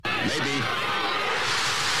Maybe.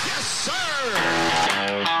 Yes, sir!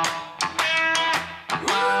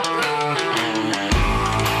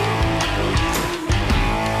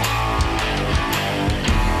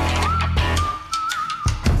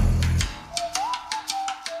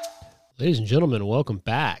 Ladies and gentlemen, welcome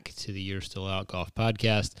back to the You're Still Out Golf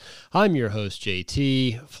Podcast. I'm your host,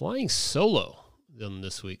 JT, flying solo on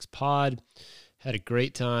this week's pod. Had a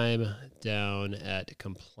great time down at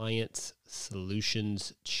Compliance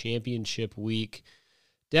Solutions Championship Week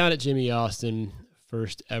down at Jimmie Austin,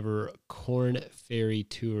 first ever Korn Ferry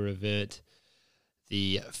Tour event.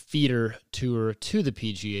 The feeder tour to the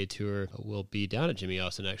PGA Tour will be down at Jimmie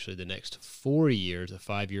Austin actually the next 4 years, a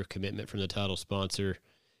 5-year commitment from the title sponsor.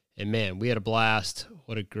 And man, we had a blast.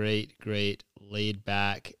 What a great, laid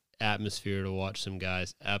back atmosphere to watch some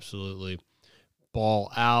guys absolutely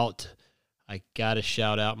ball out. I got to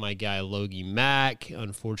shout out my guy, Logie Mack.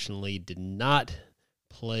 Unfortunately, did not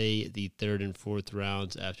play the third and fourth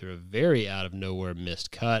rounds after a very out of nowhere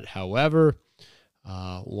missed cut. However,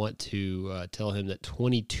 want to tell him that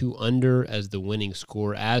 22 under as the winning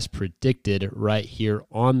score as predicted right here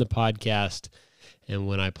on the podcast. And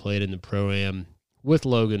when I played in the Pro-Am with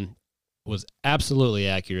Logan was absolutely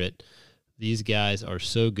accurate. These guys are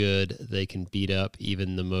so good, they can beat up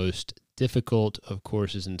even the most difficult of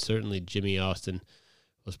courses, and certainly Jimmie Austin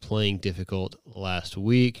was playing difficult last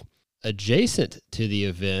week. Adjacent to the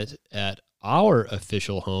event at our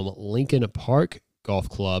official home, Lincoln Park Golf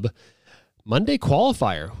Club, Monday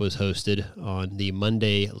Qualifier was hosted on the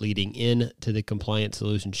Monday leading in to the Compliance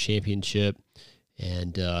Solutions Championship.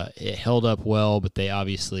 And it held up well, but they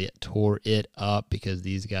obviously tore it up because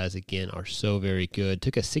these guys, again, are so very good.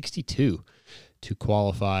 Took a 62 to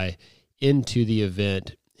qualify into the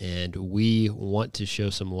event, and we want to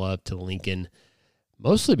show some love to Lincoln,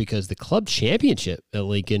 mostly because the club championship at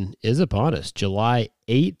Lincoln is upon us. July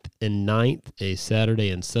 8th and 9th, a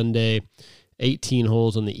Saturday and Sunday. 18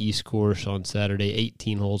 holes on the East course on Saturday,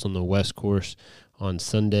 18 holes on the West course on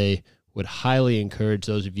Sunday. Would highly encourage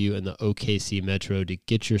those of you in the OKC Metro to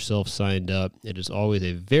get yourself signed up. It is always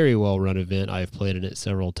a very well-run event. I've played in it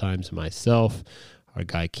several times myself. Our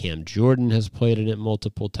guy Cam Jordan has played in it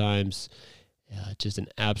multiple times. Just an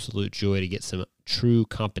absolute joy to get some true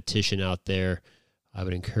competition out there. I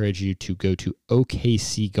would encourage you to go to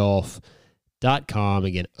okcgolf.com.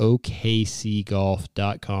 Again,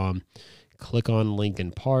 okcgolf.com. Click on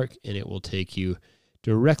Lincoln Park, and it will take you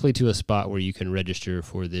directly to a spot where you can register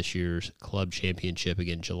for this year's club championship,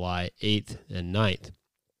 again, July 8th and 9th.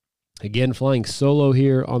 Again, flying solo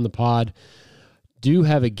here on the pod. Do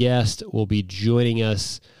have a guest will be joining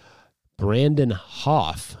us, Brandon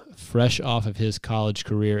Hoff, fresh off of his college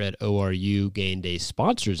career at ORU, gained a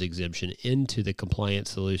sponsor's exemption into the Compliance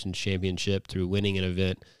Solutions Championship through winning an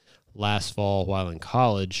event last fall while in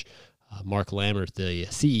college. Mark Lammert, the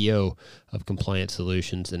CEO of Compliance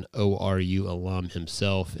Solutions, an ORU alum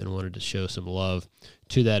himself, and wanted to show some love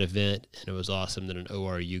to that event. And it was awesome that an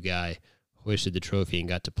ORU guy hoisted the trophy and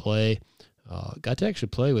got to play. Got to actually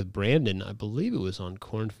play with Brandon. I believe it was on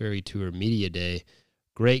Korn Ferry Tour Media Day.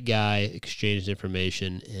 Great guy, exchanged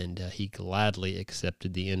information, and he gladly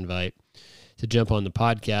accepted the invite to jump on the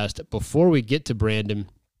podcast. Before we get to Brandon,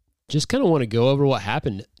 just kind of want to go over what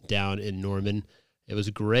happened down in Norman. It was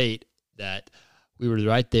great that we were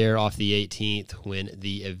right there off the 18th when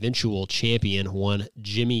the eventual champion won,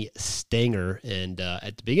 Jimmie Stanger. And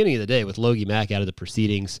at the beginning of the day, with Logie Mack out of the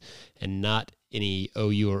proceedings and not any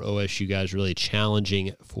OU or OSU guys really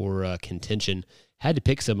challenging for contention, had to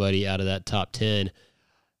pick somebody out of that top 10.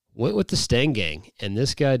 Went with the Stang gang, and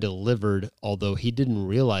this guy delivered, although he didn't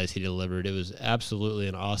realize he delivered. It was absolutely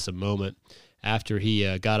an awesome moment. After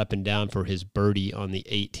he got up and down for his birdie on the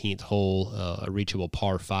 18th hole, a reachable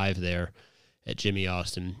par 5 there at Jimmie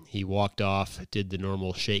Austin, he walked off, did the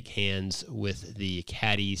normal shake hands with the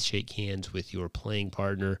caddies, shake hands with your playing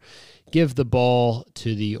partner, give the ball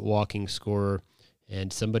to the walking scorer,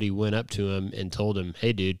 and somebody went up to him and told him,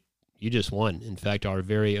 "Hey, dude, you just won." In fact, our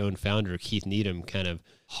very own founder, Keith Needham, kind of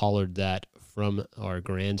hollered that from our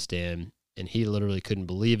grandstand, and he literally couldn't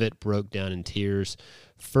believe it, broke down in tears.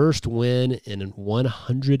 First win in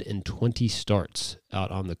 120 starts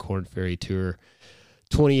out on the Korn Ferry Tour.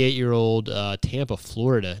 28-year-old Tampa,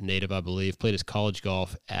 Florida native, I believe, played his college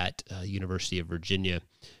golf at University of Virginia.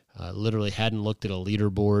 Literally hadn't looked at a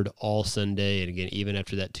leaderboard all Sunday, and again, even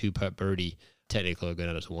after that 2-putt birdie, technically it'll go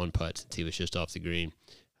down as a 1-putt since he was just off the green.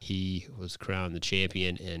 He was crowned the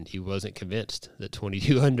champion, and he wasn't convinced that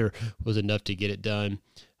 22 under was enough to get it done.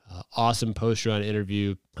 Awesome post-round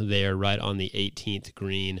interview there right on the 18th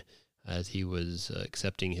green as he was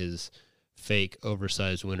accepting his fake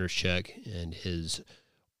oversized winner's check and his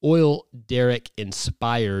Oil Derrick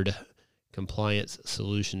Inspired Compliance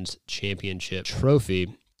Solutions Championship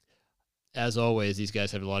trophy. As always, these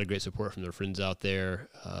guys have a lot of great support from their friends out there.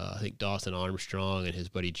 I think Dawson Armstrong and his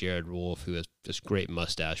buddy Jared Wolf, who has this great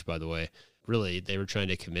mustache, by the way. Really, they were trying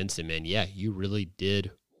to convince him, man, yeah, you really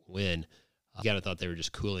did win. I kind of thought they were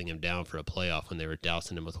just cooling him down for a playoff when they were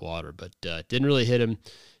dousing him with water, but didn't really hit him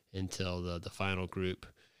until the final group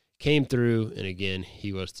came through, and again,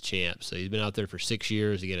 he was the champ. So he's been out there for 6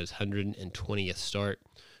 years, again, his 120th start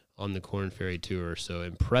on the Korn Ferry Tour. So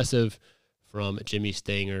impressive from Jimmie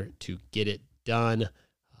Stanger to get it done.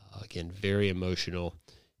 Again, very emotional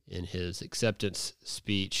in his acceptance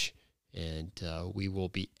speech, and we will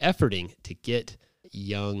be efforting to get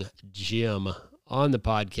young Jim on the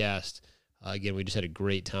podcast. Again, we just had a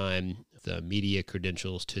great time, the media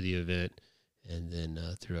credentials to the event, and then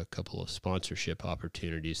through a couple of sponsorship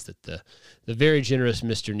opportunities that the very generous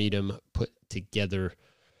Mr. Needham put together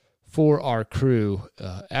for our crew.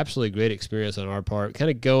 Absolutely great experience on our part.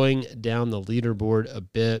 Kind of going down the leaderboard a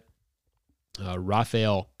bit.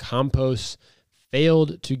 Rafael Campos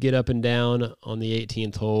failed to get up and down on the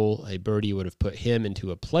 18th hole. A birdie would have put him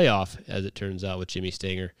into a playoff, as it turns out, with Jimmie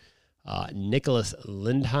Stanger. Nicholas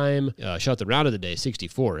Lindheim shot the round of the day,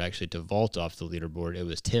 64, actually, to vault off the leaderboard. It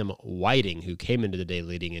was Tim Whiting who came into the day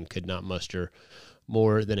leading and could not muster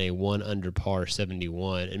more than a 1 under par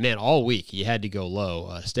 71. And, man, all week you had to go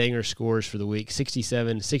low. Stanger scores for the week,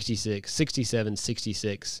 67, 66, 67,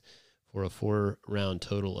 66 for a 4-round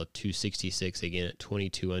total of 266, again at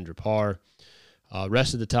 22 under par.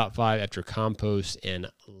 Rest of the top 5 after Campos and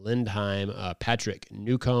Lindheim, Patrick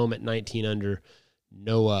Newcomb at 19 under,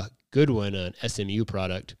 Noah Goodwin, an SMU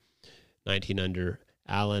product, 19 under,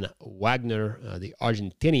 Alan Wagner, the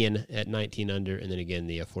Argentinian, at 19 under, and then again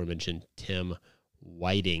the aforementioned Tim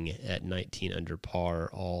Whiting at 19 under par,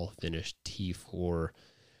 all finished T4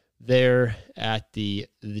 there at the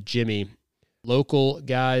Jimmie. Local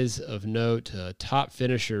guys of note, top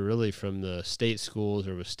finisher really from the state schools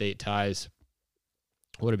or with state ties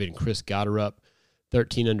would have been Chris Gotterup,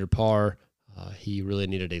 13 under par. He really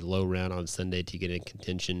needed a low round on Sunday to get in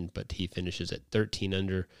contention, but he finishes at 13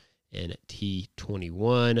 under and at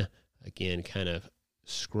T21. Again, kind of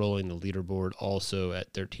scrolling the leaderboard, also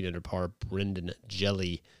at 13 under par, Brendan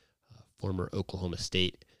Jelly, former Oklahoma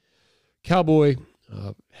State Cowboy,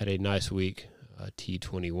 had a nice week,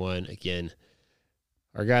 T21. Again,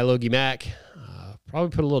 our guy Logie Mack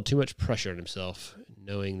probably put a little too much pressure on himself,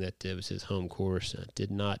 knowing that it was his home course,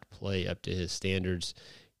 did not play up to his standards.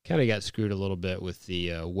 Kind of got screwed a little bit with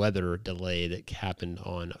the weather delay that happened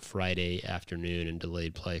on Friday afternoon and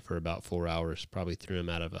delayed play for about 4 hours. Probably threw him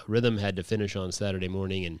out of a rhythm, had to finish on Saturday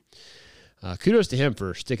morning. And kudos to him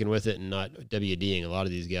for sticking with it and not WDing a lot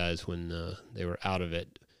of these guys when they were out of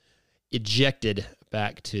it. Ejected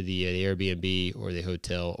back to the Airbnb or the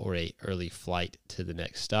hotel or a early flight to the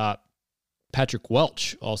next stop. Patrick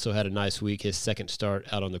Welch also had a nice week. His second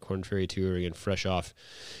start out on the Korn Ferry Tour, again, fresh off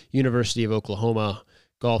University of Oklahoma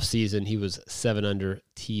golf season. He was 7 under,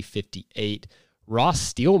 T58. Ross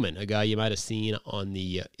Steelman, a guy you might have seen on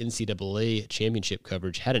the NCAA championship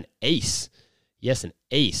coverage, had an ace. Yes, an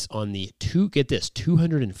ace on the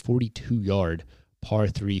 242-yard par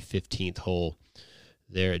 3 15th hole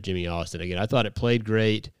there at Jimmie Austin. Again, I thought it played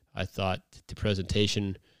great. I thought the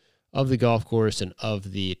presentation of the golf course and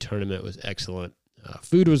of the tournament was excellent.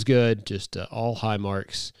 Food was good, just all high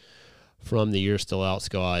marks from the You're Still Out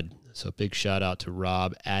squad. So big shout out to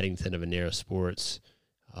Rob Addington of Anera Sports,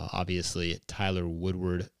 obviously Tyler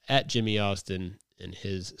Woodward at Jimmie Austin, and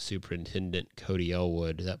his superintendent Cody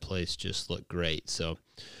Elwood. That place just looked great. So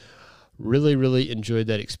really, really enjoyed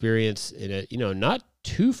that experience. And not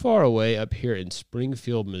too far away up here in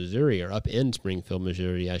Springfield, Missouri, or up in Springfield,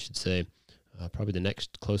 Missouri, I should say. Probably the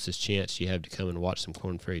next closest chance you have to come and watch some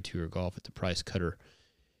Korn Ferry Tour golf at the Price Cutter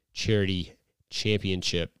Charity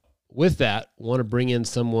Championship. With that, want to bring in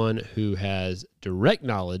someone who has direct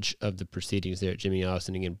knowledge of the proceedings there at Jimmie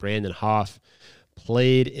Austin. Again, Brandon Hoff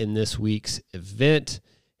played in this week's event,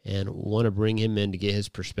 and want to bring him in to get his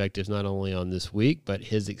perspectives not only on this week, but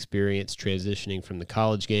his experience transitioning from the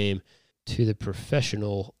college game to the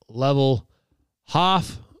professional level.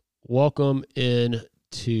 Hoff, welcome in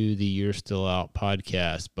to the You're Still Out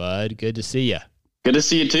podcast, bud. Good to see you. Good to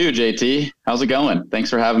see you too, JT. How's it going? Thanks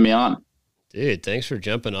for having me on. Dude, thanks for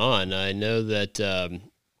jumping on. I know that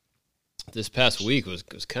this past week was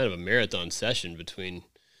kind of a marathon session between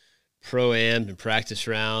pro-am and practice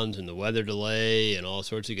rounds and the weather delay and all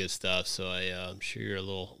sorts of good stuff. So I'm sure you're a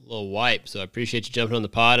little wiped. So I appreciate you jumping on the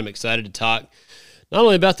pod. I'm excited to talk Not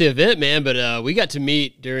only about the event, man, but we got to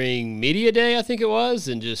meet during media day, I think it was,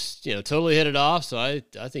 and just, totally hit it off. So I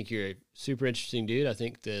think you're a super interesting dude. I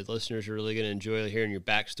think the listeners are really going to enjoy hearing your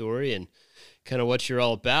backstory and kind of what you're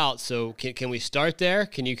all about. So can we start there?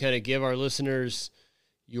 Can you kind of give our listeners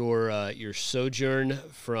your sojourn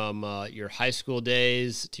from your high school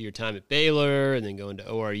days to your time at Baylor and then going to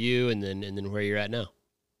ORU and then where you're at now?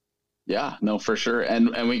 Yeah, no, for sure. And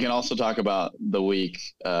we can also talk about the week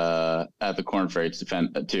at the Korn Ferry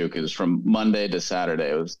too, because from Monday to Saturday,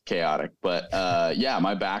 it was chaotic. But yeah,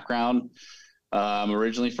 my background, I'm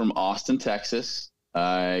originally from Austin, Texas.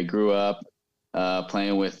 I grew up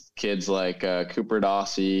playing with kids like Cooper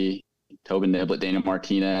Dossie, Tobin Niblett, Daniel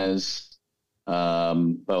Martinez, Bo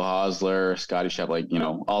Hosler, Scotty Shep,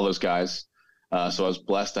 all those guys. So I was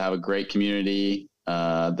blessed to have a great community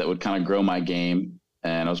that would kind of grow my game.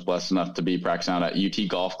 And I was blessed enough to be practicing out at UT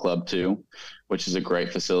Golf Club too, which is a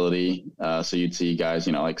great facility. So you'd see guys,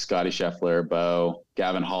 like Scotty Scheffler, Bo,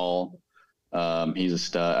 Gavin Hall. He's a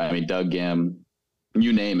stud. I mean, Doug Gim,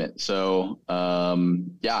 you name it. So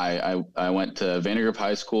yeah, I went to Vandergrift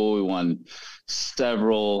High School. We won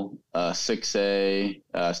several 6A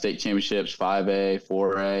state championships, 5A,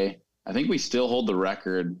 4A. I think we still hold the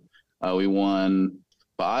record. We won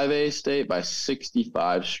 5A state by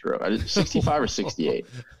 65 strokes, 65 or 68.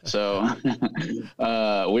 So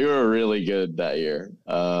we were really good that year.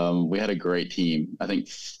 We had a great team. I think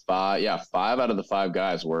five out of the 5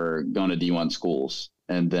 guys were going to D1 schools.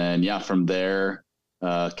 And then, from there,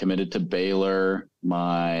 committed to Baylor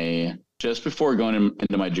just before going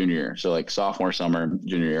into my junior year. So like sophomore, summer,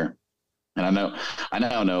 junior year. And I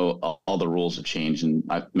now know all the rules have changed, and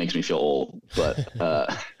it makes me feel old. But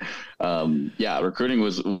recruiting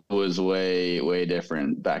was way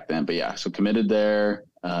different back then. But yeah, so committed there,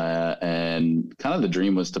 and kind of the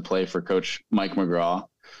dream was to play for Coach Mike McGraw.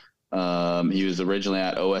 He was originally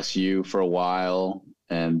at OSU for a while,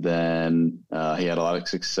 and then he had a lot of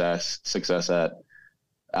success at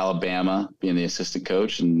Alabama, being the assistant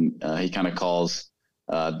coach, and he kind of calls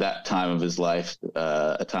that time of his life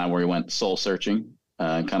a time where he went soul searching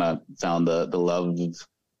and kind of found the love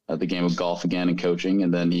of the game of golf again and coaching.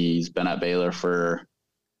 And then he's been at Baylor for,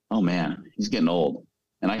 he's getting old,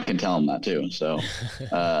 and I can tell him that too. So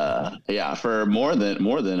for more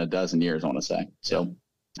than a dozen years, I want to say. So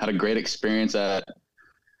had a great experience at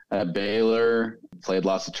Baylor, played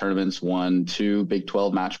lots of tournaments, won 2 Big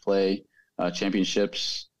 12 match play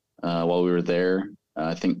championships while we were there.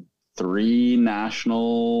 I think 3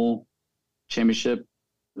 national championship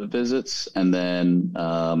visits. And then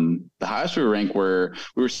the highest we were ranked we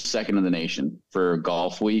were second in the nation for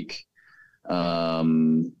Golf Week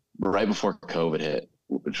right before COVID hit,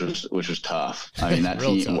 which was tough. I mean,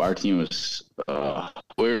 our team was,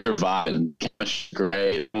 we were vibing, chemistry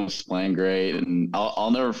great, was playing great. And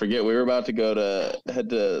I'll never forget, we were about to head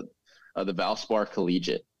to the Valspar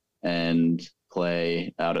Collegiate and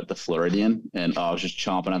play out at the Floridian, and I was just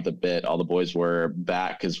chomping at the bit. All the boys were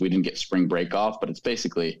back because we didn't get spring break off, but it's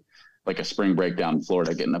basically like a spring break down in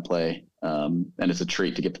Florida getting to play. And it's a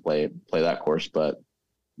treat to get to play that course. But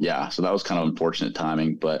yeah, so that was kind of unfortunate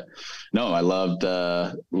timing. But no, I loved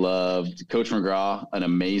Coach McGraw, an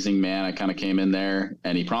amazing man. I kind of came in there,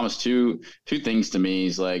 and he promised two things to me.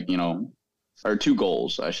 He's like, or 2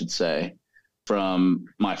 goals, I should say, from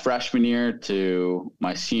my freshman year to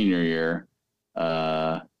my senior year.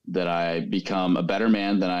 That I become a better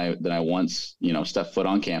man than I once, stepped foot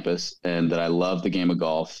on campus, and that I love the game of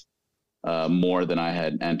golf more than I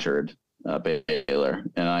had entered Baylor.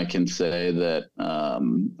 And I can say that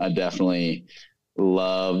I definitely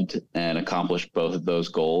loved and accomplished both of those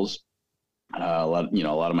goals. A lot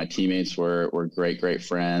of my teammates were great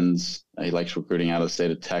friends. He likes recruiting out of the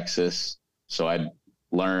state of Texas, so I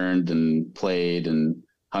learned and played and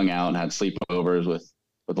hung out and had sleepovers with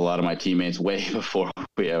a lot of my teammates way before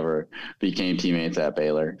we ever became teammates at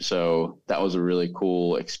Baylor. So that was a really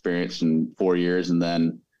cool experience in 4 years. And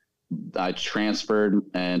then I transferred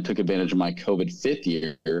and took advantage of my COVID 5th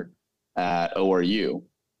year at ORU,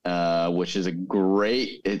 which is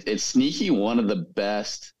it's sneaky one of the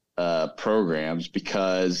best programs,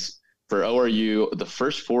 because for ORU, the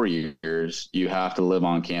first 4 years, you have to live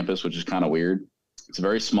on campus, which is kind of weird. It's a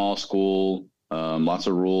very small school, lots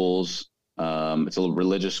of rules. It's a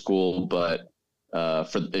religious school, but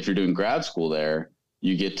if you're doing grad school there,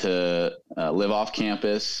 you get to live off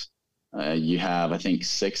campus. You have, I think,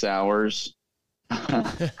 6 hours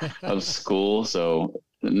of school, so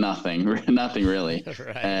nothing really.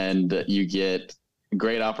 Right. And you get a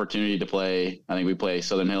great opportunity to play. I think we play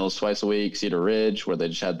Southern Hills twice a week, Cedar Ridge, where they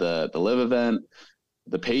just had the live event,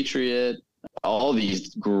 the Patriot, all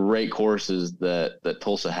these great courses that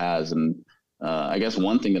Tulsa has. And I guess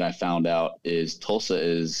one thing that I found out is Tulsa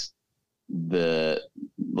is the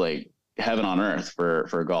like heaven on earth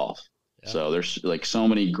for golf. Yeah. So there's like so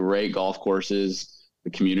many great golf courses.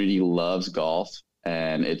 The community loves golf,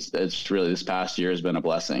 and it's really, this past year has been a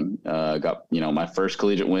blessing. Got, my first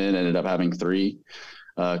collegiate win, ended up having 3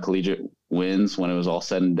 collegiate wins when it was all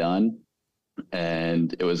said and done.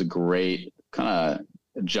 And it was a great kind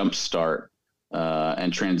of jump start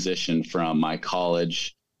and transition from my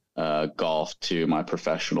college golf to my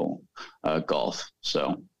professional golf.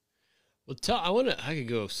 So, well, I could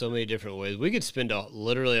go so many different ways. We could spend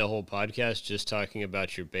literally a whole podcast just talking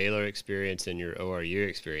about your Baylor experience and your ORU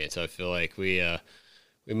experience. I feel like we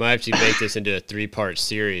might have to make this into a 3-part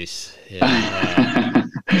series. Yeah,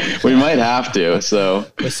 we might have to. So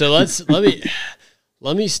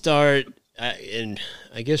let me start in,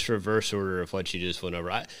 I guess, reverse order of what you just went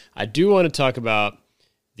over. I do want to talk about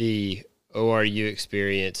the ORU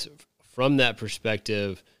experience from that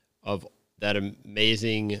perspective of that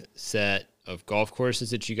amazing set of golf courses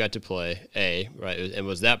that you got to play, right? And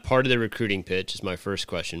was that part of the recruiting pitch is my first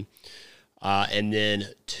question. And then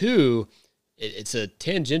 2, it's a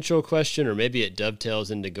tangential question, or maybe it dovetails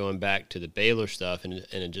into going back to the Baylor stuff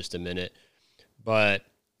in just a minute. But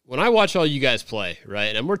when I watch all you guys play,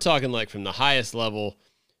 right, and we're talking like from the highest level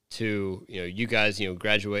to, you guys,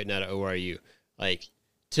 graduating out of ORU, like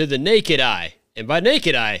to the naked eye, and by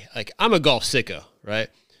naked eye, like I'm a golf sicko, right?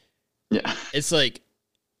 Yeah. It's like,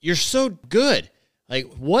 you're so good.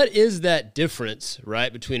 Like, what is that difference,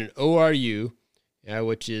 right, between an ORU,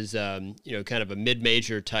 which is, kind of a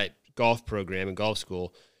mid-major type golf program and golf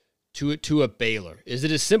school, to a Baylor? Is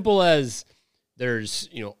it as simple as there's,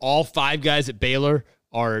 all 5 guys at Baylor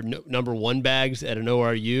are number 1 bags at an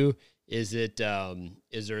ORU? Is it,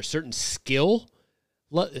 is there a certain skill,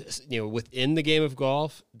 within the game of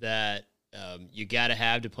golf that you got to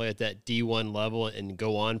have to play at that D1 level and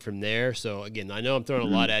go on from there? So again, I know I'm throwing a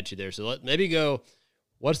lot at you there. So maybe go,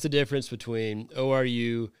 what's the difference between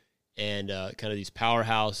ORU and kind of these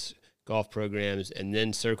powerhouse golf programs, and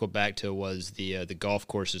then circle back to was the golf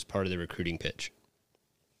course as part of the recruiting pitch?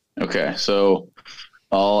 Okay. So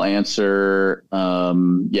I'll answer.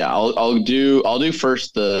 I'll do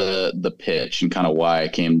first the pitch and kind of why I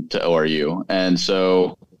came to ORU. And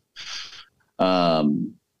so,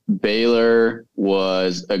 Baylor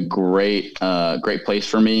was a great place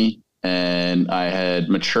for me, and I had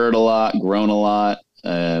matured a lot, grown a lot,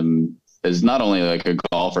 as not only like a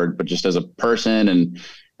golfer, but just as a person and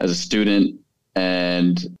as a student.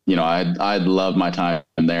 And, I loved my time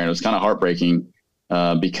there, and it was kind of heartbreaking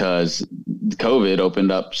because COVID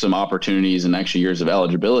opened up some opportunities and extra years of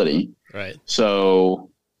eligibility. Right. So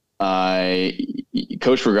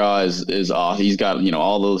Coach Vergara is off. He's got,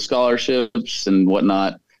 all those scholarships and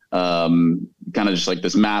whatnot. Kind of just like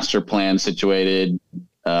this master plan situated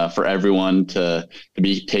for everyone to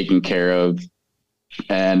be taken care of.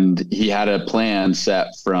 And he had a plan set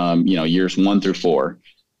from, years 1 through 4.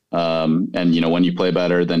 And, when you play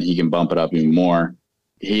better, then he can bump it up even more.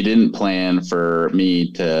 He didn't plan for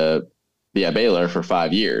me to be at Baylor for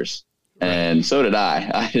 5 years. Right. And so did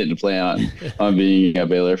I. I didn't plan on being at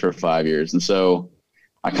Baylor for 5 years. And so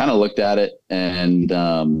I kind of looked at it, and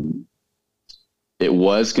it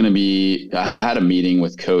was going to be, I had a meeting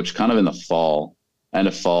with Coach kind of in the fall, end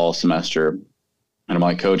of fall semester. And I'm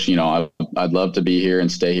like, Coach, I'd love to be here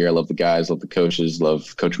and stay here. I love the guys, love the coaches,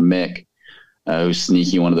 love Coach Mick, who's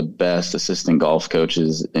sneaky, one of the best assistant golf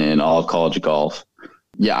coaches in all of college golf.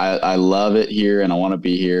 Yeah, I love it here, and I want to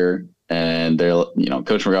be here. And they're,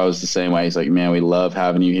 Coach Vergara was the same way. He's like, man, we love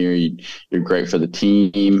having you here. You're great for the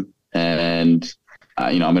team. And,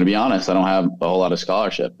 I'm going to be honest, I don't have a whole lot of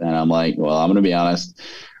scholarship. And I'm like, well, I'm going to be honest,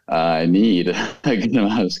 I need a good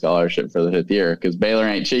amount of scholarship for the 5th year because Baylor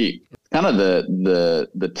ain't cheap. Kind of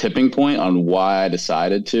the tipping point on why I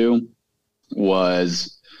decided to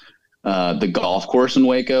was the golf course in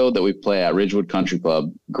Waco that we play at Ridgewood Country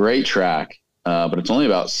Club. Great track, but it's only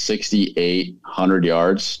about 6,800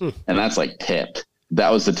 yards, and that's like tipped. That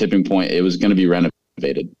was the tipping point. It was going to be renovated.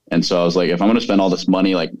 And so I was like, if I'm going to spend all this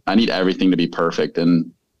money, like I need everything to be perfect.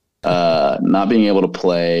 And not being able to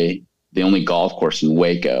play the only golf course in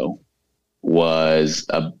Waco was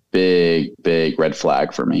a big, big red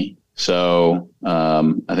flag for me. So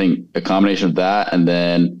I think a combination of that, and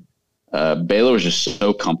then Baylor was just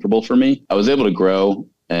so comfortable for me. I was able to grow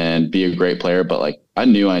and be a great player, but like I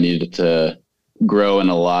knew I needed to grow in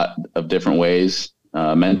a lot of different ways,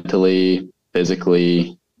 mentally,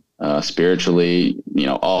 physically, spiritually,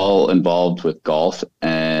 all involved with golf.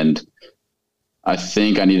 And I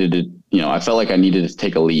think I needed to, I felt like I needed to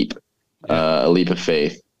take a leap. a leap of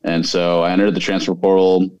faith. And so I entered the transfer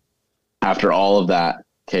portal after all of that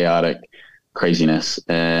chaotic craziness.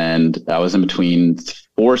 And I was in between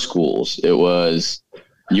 4 schools. It was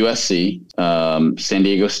USC, San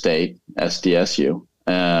Diego State, SDSU,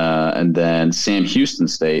 and then Sam Houston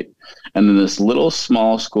State. And then this little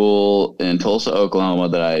small school in Tulsa, Oklahoma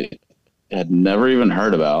that I had never even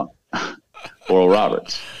heard about, Oral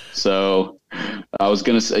Roberts. So I was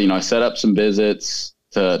going to say, I set up some visits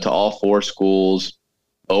to all 4 schools.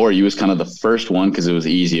 ORU was kind of the first one because it was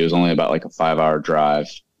easy. It was only about like a 5-hour drive.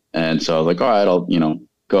 And so I was like, all right, I'll,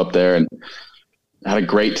 go up there, and had a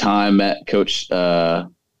great time. Met Coach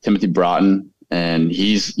Timothy Broughton, and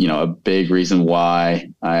he's, a big reason why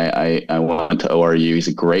I went to ORU. He's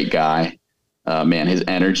a great guy. Man, his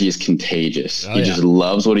energy is contagious. He just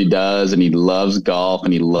loves what he does, and he loves golf,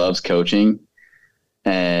 and he loves coaching.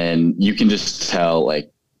 And you can just tell,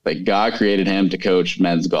 like God created him to coach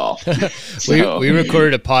men's golf. So, we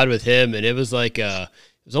recorded a pod with him, and it was like it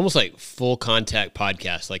was almost like full contact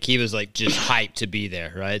podcast. Like he was like just hyped to be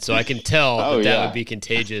there, right? So I can tell that would be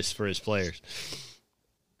contagious for his players.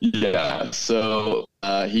 Yeah. So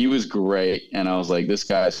he was great, and I was like, this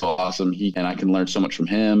guy is so awesome. And I can learn so much from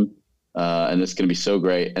him, and it's going to be so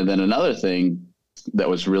great. And then another thing that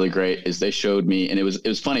was really great is they showed me, and it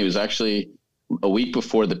was funny. It was actually a week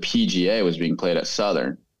before the PGA was being played at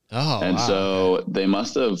Southern. Oh, and wow. So they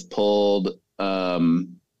must have pulled,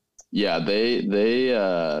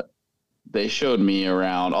 they showed me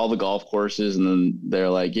around all the golf courses, and then they're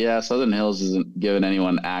like, yeah, Southern Hills isn't giving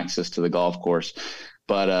anyone access to the golf course,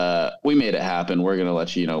 but we made it happen. We're going to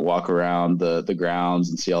let you, walk around the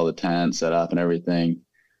grounds and see all the tents set up and everything.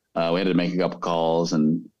 We had to make a couple calls,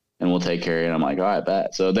 and we'll take care of it. And I'm like, all right,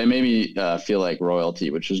 bet. So they made me feel like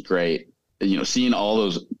royalty, which was great. Seeing all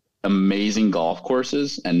those amazing golf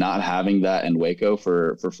courses and not having that in Waco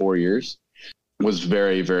for 4 years was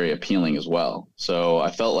very, very appealing as well. So I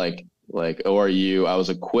felt like ORU, I was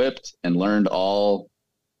equipped and learned a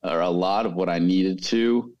lot of what I needed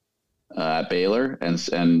to at Baylor. And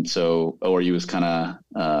so ORU was kind of,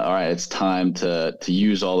 all right, it's time to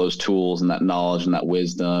use all those tools and that knowledge and that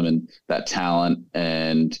wisdom and that talent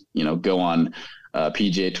and, go on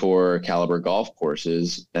PGA Tour caliber golf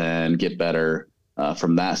courses and get better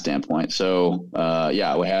from that standpoint. So,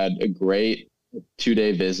 we had a great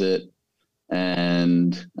 2-day visit,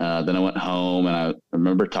 and then I went home, and I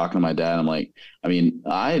remember talking to my dad. I'm like, I'm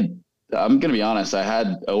going to be honest. I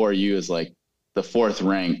had ORU as like the 4th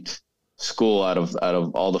ranked school out of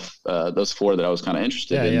all the those 4 that I was kind of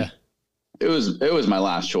interested in. Yeah. It was my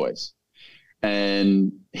last choice.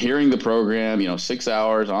 And hearing the program, 6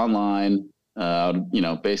 hours online,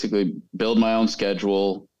 basically build my own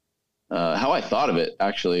schedule. How I thought of it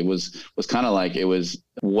actually was kind of like, it was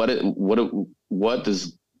what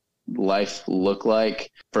does life look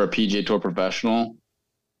like for a PGA Tour professional?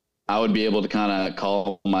 I would be able to kind of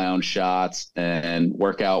call my own shots and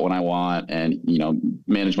work out when I want, and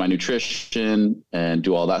manage my nutrition and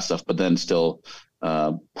do all that stuff, but then still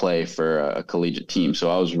play for a collegiate team. So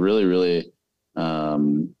I was really, really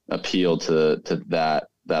appealed to that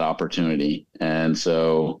opportunity. And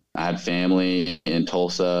so I had family in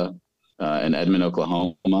Tulsa, in Edmond,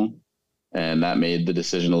 Oklahoma, and that made the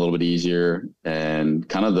decision a little bit easier. And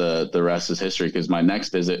kind of the rest is history, because my next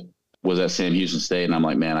visit was at Sam Houston State, and I'm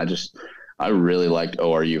like, man, I really liked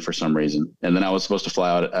ORU for some reason. And then I was supposed to fly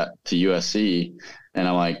out to USC, and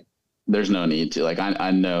I'm like, there's no need to. Like, I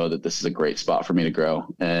know that this is a great spot for me to grow.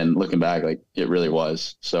 And looking back, like, it really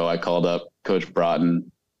was. So I called up Coach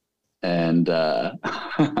Broughton, and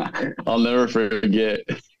I'll never forget,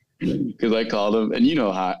 because I called him, and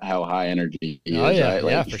how high energy he is. Right?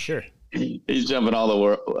 Like, yeah, for sure. He's jumping off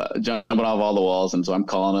all the walls, and so I'm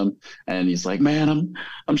calling him, and he's like, "Man,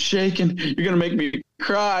 I'm shaking. You're gonna make me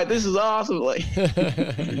cry. This is awesome!" Like,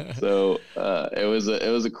 so it was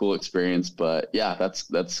a cool experience. But yeah,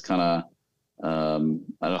 that's kind of.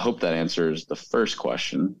 I hope that answers the first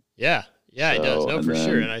question. Yeah, it does. No, for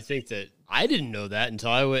sure. And I think that I didn't know that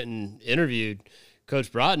until I went and interviewed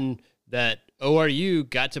Coach Broughton, that ORU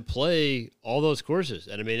got to play all those courses.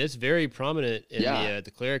 And I mean, it's very prominent in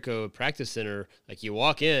the Clerico practice center. Like, you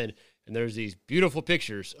walk in and there's these beautiful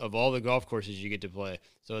pictures of all the golf courses you get to play.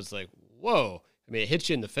 So it's like, whoa. I mean, it hits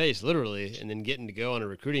you in the face, literally. And then getting to go on a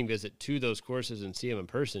recruiting visit to those courses and see them in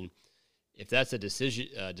person, if that's a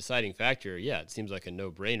deciding factor, it seems like a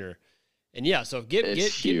no-brainer. And so get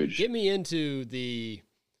me into the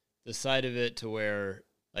side of it, to where,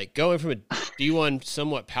 like, going from a D1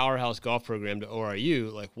 somewhat powerhouse golf program to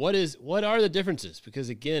ORU, like, what are the differences? Because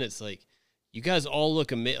again, it's like, you guys all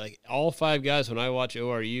look amazing. Like, all 5 guys, when I watch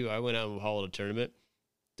ORU, I went out and followed a tournament.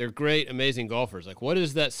 they're great, amazing golfers. Like, what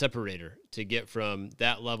is that separator to get from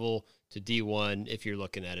that level to D1 if you're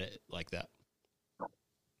looking at it like that?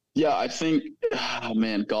 Yeah, I think,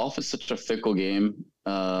 man, golf is such a fickle game.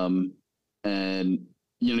 And,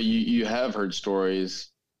 you have heard stories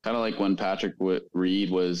kind of like when Patrick Reed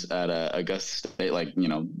was at Augusta State, like,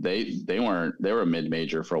 they were a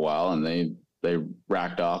mid-major for a while, and they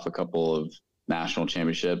racked off a couple of national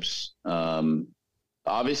championships.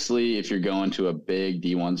 Obviously, if you're going to a big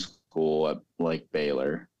D1 school like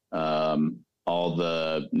Baylor, all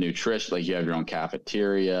the nutrition, like you have your own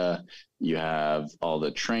cafeteria, you have all the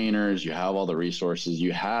trainers, you have all the resources,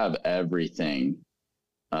 you have everything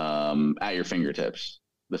at your fingertips.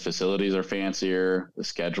 The facilities are fancier, the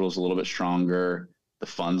schedule's a little bit stronger, the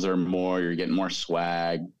funds are more, you're getting more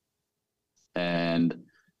swag. And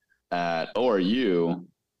at ORU,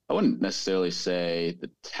 I wouldn't necessarily say the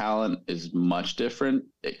talent is much different.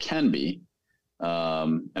 It can be.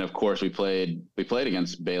 And of course we played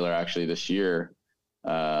against Baylor actually this year,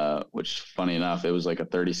 which funny enough, it was like a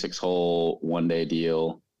 36-hole one-day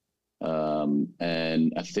deal.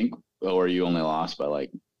 And I think ORU only lost by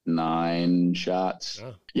like 9 shots.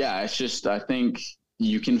 Oh. Yeah, it's just, I think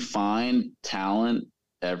you can find talent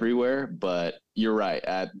everywhere, but you're right.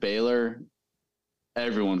 At Baylor,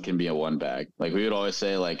 everyone can be a one bag. Like we would always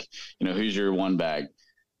say, like, who's your one bag?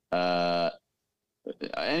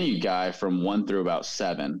 Any guy from 1 through about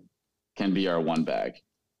 7 can be our one bag.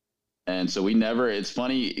 And so it's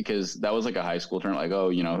funny because that was like a high school term, like, oh,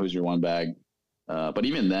 who's your one bag? But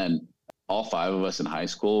even then, all 5 of us in high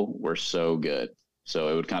school were so good. So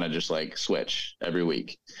it would kind of just like switch every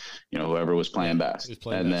week, whoever was playing best.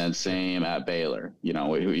 Then same at Baylor,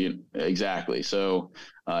 exactly. So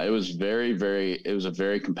it was it was a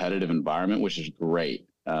very competitive environment, which is great.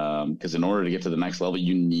 Because in order to get to the next level,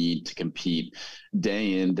 you need to compete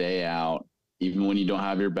day in, day out. Even when you don't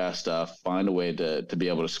have your best stuff, find a way to be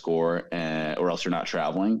able to score, or else you're not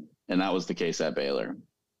traveling. And that was the case at Baylor.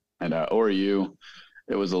 And at ORU,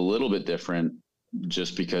 it was a little bit different,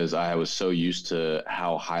 just because I was so used to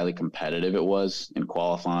how highly competitive it was in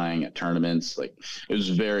qualifying at tournaments. Like it was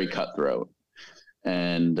very cutthroat.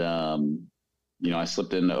 And, I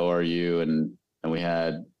slipped into ORU and we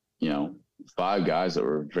had, 5 guys that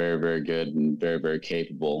were very, very good and very, very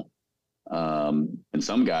capable. And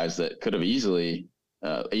some guys that could have easily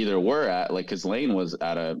either were at, like, because Lane was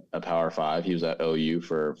at a Power 5. He was at OU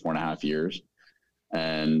for 4.5 years.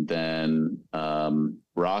 And then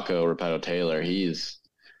Rocco Repetto-Taylor, he is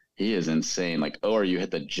insane. Like ORU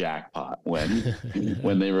hit the jackpot when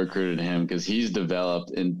they recruited him, because he's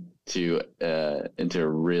developed into a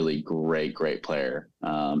really great player.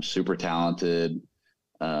 Super talented.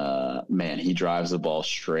 Man, he drives the ball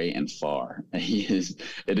straight and far.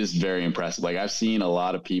 It is very impressive. Like I've seen a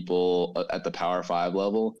lot of people at the Power 5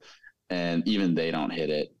 level, and even they don't hit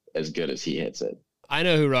it as good as he hits it. I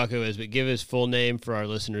know who Rocco is, but give his full name for our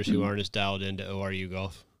listeners who aren't as dialed into ORU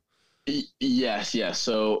golf. Yes.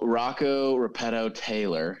 So Rocco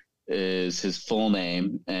Repetto-Taylor is his full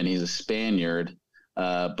name, and he's a Spaniard.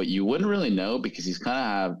 But you wouldn't really know because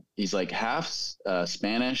he's like half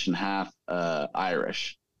Spanish and half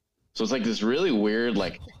Irish. So it's like this really weird,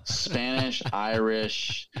 like Spanish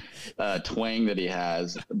Irish twang that he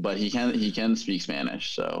has, but he can speak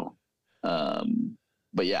Spanish. So,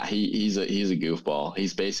 but yeah, he's a goofball.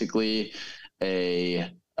 He's basically a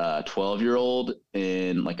 12-year-old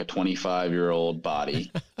in like a 25-year-old body.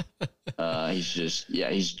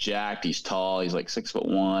 He's jacked. He's tall. He's like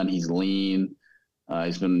 6'1". He's lean.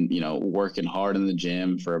 He's been, working hard in the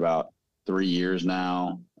gym for about 3 years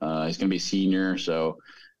now. He's going to be a senior. So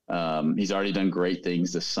he's already done great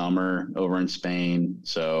things this summer over in Spain.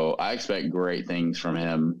 So I expect great things from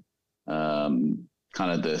him kind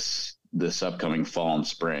of this upcoming fall and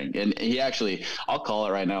spring. And he actually, I'll call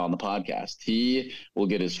it right now on the podcast, he will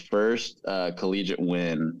get his first collegiate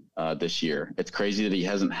win this year. It's crazy that he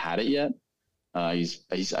hasn't had it yet. I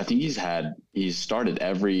think he's started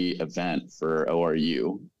every event for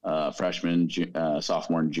ORU, freshman,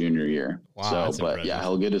 sophomore, and junior year. Wow, so, but impressive. Yeah,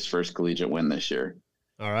 he'll get his first collegiate win this year.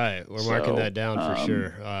 All right, we're marking that down for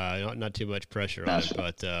sure. Not too much pressure on it,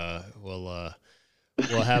 but we'll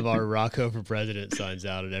have our Rocco for President signs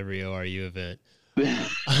out at every ORU event.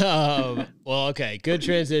 Well, okay, good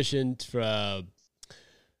transition from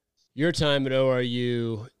your time at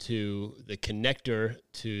ORU to the connector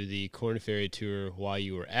to the Korn Ferry Tour while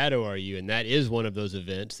you were at ORU, and that is one of those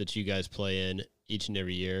events that you guys play in each and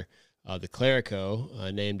every year. The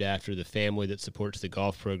Clerico, named after the family that supports the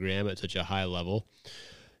golf program at such a high level.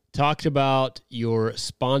 Talked about your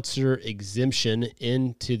sponsor exemption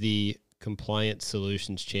into the Compliance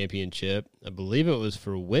Solutions Championship. I believe it was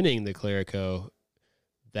for winning the Clerico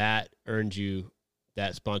that earned you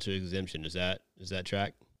that sponsor exemption. Is that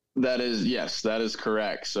track? Yes, that is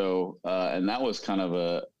correct. So, and that was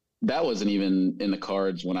that wasn't even in the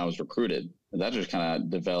cards when I was recruited. That just kind of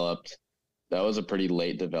developed. That was a pretty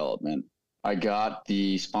late development. I got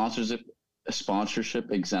the sponsorship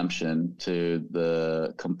exemption to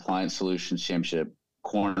the Compliance Solutions Championship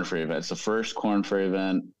Korn Ferry event. It's the first Korn Ferry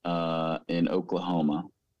event in Oklahoma.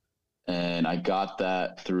 And I got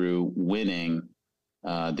that through winning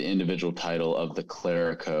the individual title of the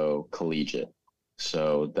Clerico Collegiate.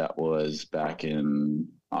 So that was back in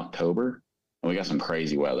October. And we got some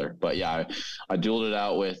crazy weather. But yeah, I dueled it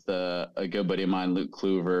out with a good buddy of mine, Luke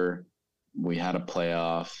Kluver. We had a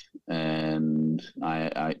playoff, and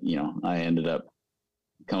I ended up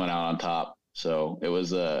coming out on top. So it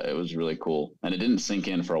was really cool, and it didn't sink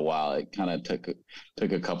in for a while. It kind of took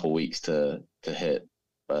a couple weeks to hit,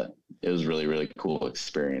 but it was really, really cool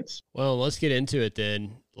experience. Well, let's get into it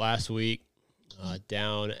then. Last week,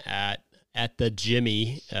 down at the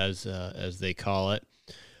Jimmie, as they call it.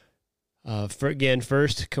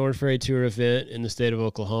 First Korn Ferry Tour event in the state of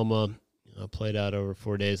Oklahoma. Played out over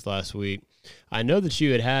 4 days last week. I know that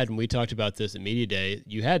you had, and we talked about this at Media Day,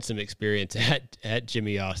 you had some experience at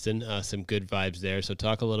Jimmie Austin, some good vibes there. So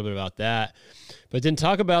talk a little bit about that. But then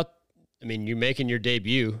talk about, you're making your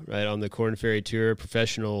debut, right, on the Korn Ferry Tour,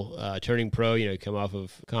 professional, turning pro. You come off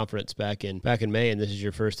of conference back in May, and this is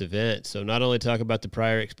your first event. So not only talk about the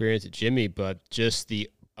prior experience at Jimmie, but just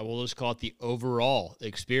we'll just call it the overall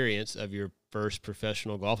experience of your first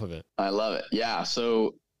professional golf event. I love it. Yeah.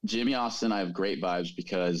 So Jimmie Austin, I have great vibes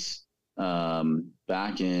because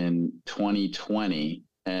back in 2020,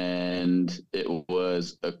 and it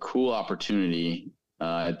was a cool opportunity.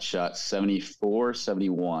 I shot 74,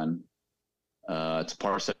 71. It's a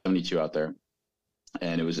par 72 out there.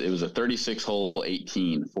 And it was a 36-hole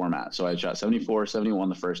 18 format. So I shot 74, 71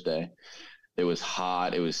 the first day. It was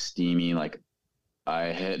hot. It was steamy. Like I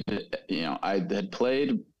had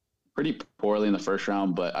played pretty poorly in the first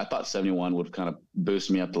round, but I thought 71 would kind of boost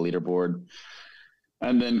me up the leaderboard.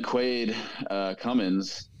 And then Quade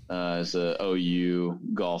Cummins is a OU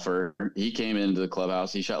golfer. He came into the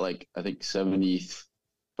clubhouse. He shot I think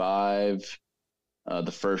 75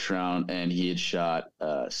 the first round, and he had shot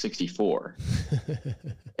 64,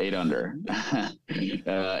 8 under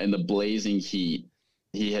in the blazing heat.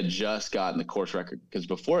 He had just gotten the course record because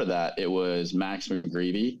before that it was Max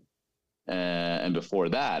McGreevy. And before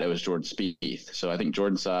that, it was Jordan Spieth. So I think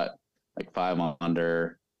Jordan shot 5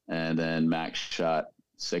 under, and then Max shot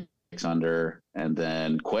 6 under, and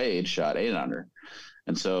then Quade shot 8 under.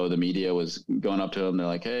 And so the media was going up to him. They're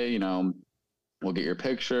like, "Hey, we'll get your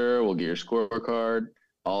picture, we'll get your scorecard.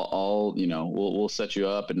 We'll set you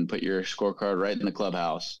up and put your scorecard right in the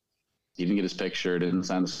clubhouse." He didn't get his picture, didn't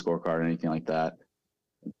sign the scorecard or anything like that.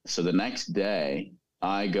 So the next day,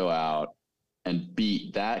 I go out and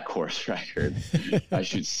beat that course record. I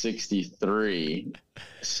shoot 63.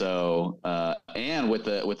 So, and with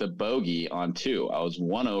a bogey on 2, I was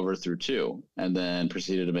 1 over through 2, and then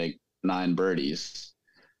proceeded to make 9 birdies.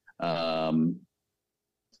 10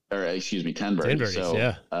 birdies. 10 birdies,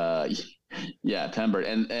 so, yeah. 10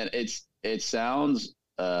 birdies. And it sounds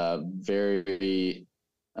very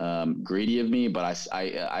greedy of me, but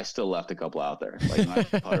I still left a couple out there. My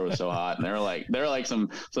putter was so hot, and they were like some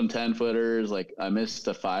 10-footers. I missed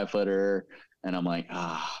a 5-footer, and I'm like,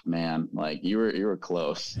 man, you were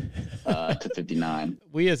close to 59.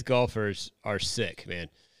 We as golfers are sick, man.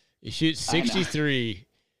 You shoot 63,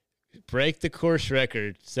 break the course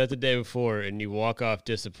record, set the day before, and you walk off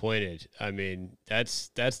disappointed. That's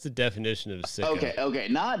the definition of sick. Okay,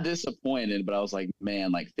 not disappointed, but I was like,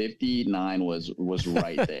 man, 59 was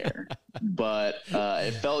right there. But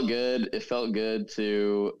it felt good. It felt good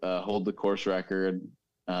to hold the course record,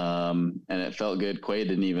 and it felt good. Quade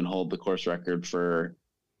didn't even hold the course record for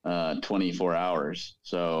 24 hours.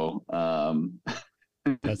 So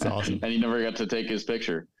that's awesome. And he never got to take his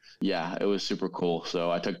picture. Yeah, it was super cool.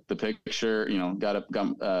 So I took the picture, got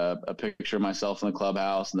a picture of myself in the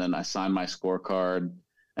clubhouse, and then I signed my scorecard.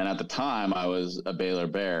 And at the time, I was a Baylor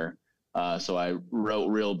Bear. So I wrote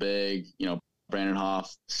real big, Brandon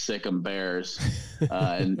Hoff, sick 'em Bears.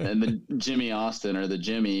 And the Jimmie Austin, or the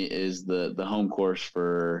Jimmie, is the home course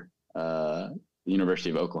for the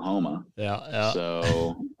University of Oklahoma. Yeah.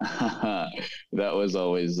 So that was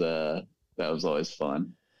always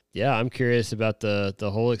fun. Yeah, I'm curious about the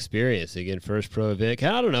whole experience. Again, first pro event.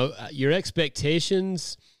 I don't know, your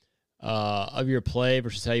expectations of your play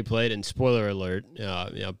versus how you played. And spoiler alert,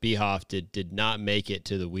 B. Hoff did not make it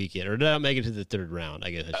to the weekend, or did not make it to the third round,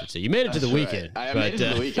 I guess I should say. You made it to the weekend. I made it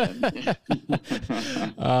to the weekend.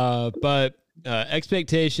 But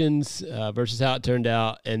expectations versus how it turned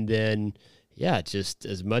out, and then, just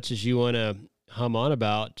as much as you want to hum on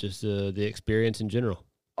about just the experience in general.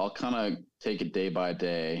 I'll kind of take it day by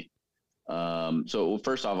day. So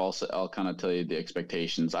first off, I'll kind of tell you the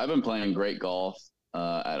expectations. I've been playing great golf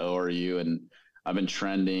at ORU, and I've been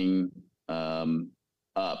trending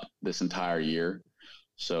up this entire year.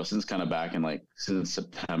 So since kind of back in since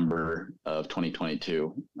September of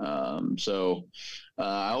 2022. I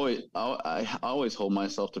always hold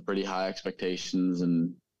myself to pretty high expectations,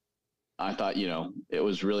 and I thought, it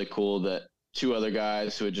was really cool that 2 other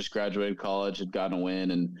guys who had just graduated college had gotten a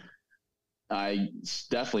win, and I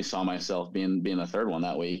definitely saw myself being the third one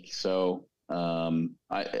that week. So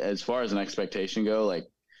as far as an expectation go, I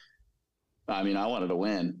wanted to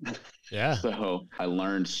win. Yeah. So I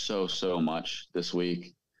learned so much this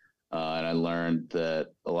week. And I learned that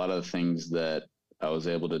a lot of the things that I was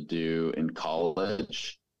able to do in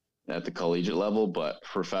college at the collegiate level, but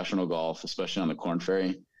professional golf, especially on the Korn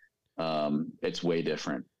Ferry, it's way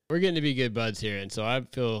different. We're getting to be good buds here, and so I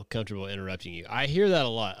feel comfortable interrupting you. I hear that a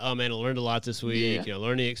lot. Oh man, I learned a lot this week. Yeah.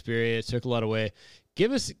 Learning experience, took a lot away.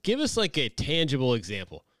 Give us like a tangible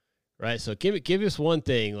example, right? So give us one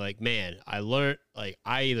thing. Man, I learned. I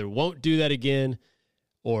either won't do that again,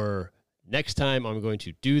 or next time I'm going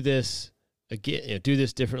to do this again. Do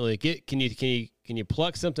this differently. Can you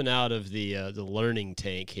pluck something out of the learning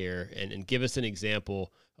tank here, and give us an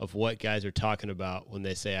example of what guys are talking about when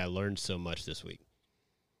they say I learned so much this week?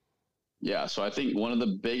 Yeah, so I think one of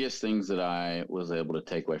the biggest things that I was able to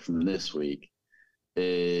take away from this week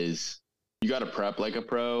is you got to prep like a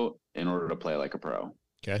pro in order to play like a pro.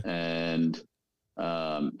 Okay. And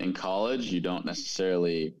in college, you don't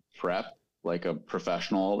necessarily prep like a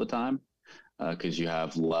professional all the time because you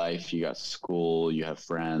have life, you got school, you have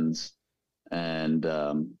friends, and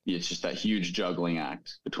it's just that huge juggling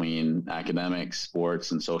act between academics,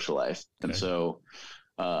 sports, and social life. Okay. And so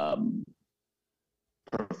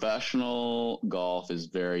professional golf is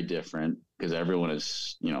very different because everyone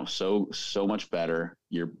is, so much better.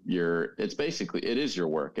 It is your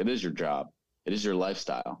work. It is your job. It is your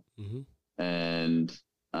lifestyle. Mm-hmm. And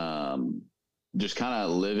just kind of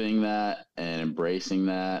living that and embracing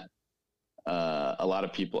that. A lot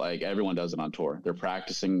of people, everyone does it on tour. They're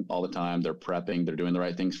practicing all the time. They're prepping. They're doing the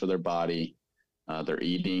right things for their body. They're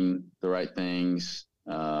eating the right things.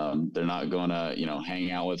 They're not going to,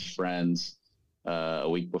 hang out with friends a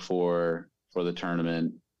week before for the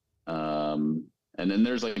tournament. And then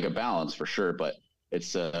there's a balance for sure, but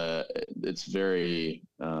it's very,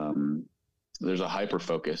 there's a hyper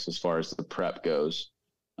focus as far as the prep goes,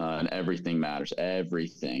 and everything matters,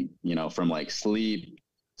 everything, from sleep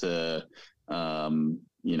to,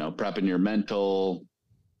 prepping your mental,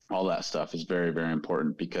 all that stuff is very, very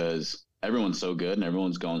important because everyone's so good and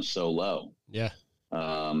everyone's going so low. Yeah.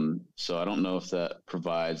 So I don't know if that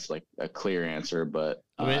provides a clear answer, but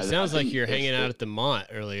it sounds like you're hanging out at the Mont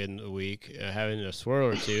early in the week, having a swirl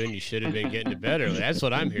or two, and you should have been getting to bed early. That's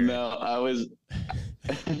what I'm hearing. No, I was.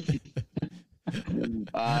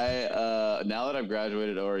 Now that I've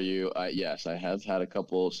graduated ORU, yes, I have had a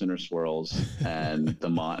couple Sooner swirls, and the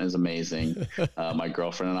Mont is amazing. My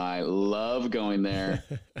girlfriend and I love going there,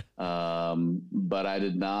 but I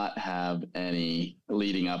did not have any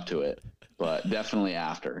leading up to it. But definitely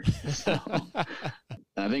after. So, and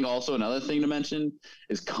I think also another thing to mention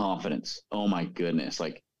is confidence. Oh my goodness.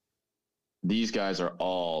 These guys are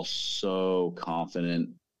all so confident.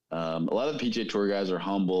 A lot of the PGA Tour guys are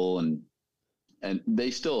humble and they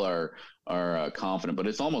still are confident, but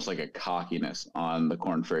it's almost like a cockiness on the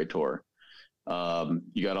Korn Ferry Tour.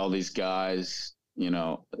 You got all these guys, a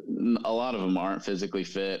lot of them aren't physically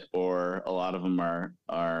fit, or a lot of them are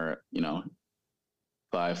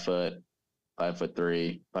 5'3",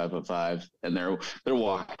 5'5", and they're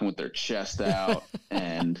walking with their chest out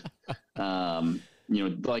and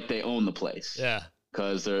they own the place. Yeah,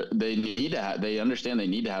 because they understand they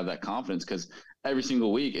need to have that confidence, because every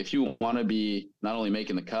single week, if you want to be not only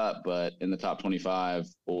making the cut but in the top 25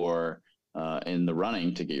 or in the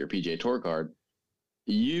running to get your PGA Tour card,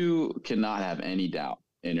 you cannot have any doubt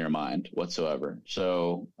in your mind whatsoever.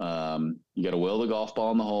 So you got to will the golf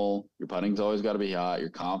ball in the hole. Your putting's always got to be hot.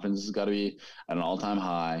 Your confidence has got to be at an all-time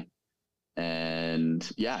high. And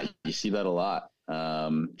yeah, you see that a lot.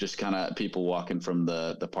 Just kind of people walking from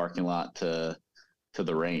the parking lot to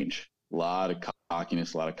the range. A lot of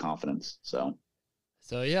cockiness, a lot of confidence. So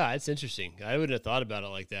So yeah, it's interesting. I wouldn't have thought about it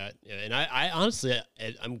like that. And I honestly,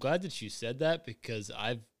 I'm glad that you said that, because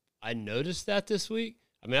I noticed that this week.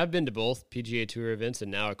 I mean, I've been to both PGA Tour events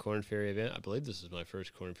and now a Korn Ferry event. I believe this is my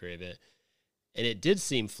first Korn Ferry event, and it did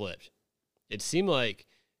seem flipped. It seemed like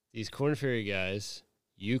these Korn Ferry guys,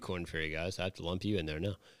 Korn Ferry guys, I have to lump you in there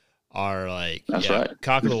now, are like, that's right,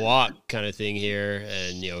 cock of the walk kind of thing here,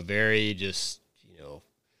 and very just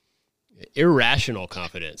irrational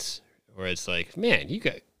confidence. Where it's like, man,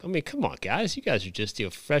 come on, guys. You guys are just,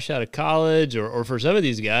 fresh out of college. Or for some of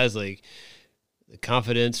these guys, like, the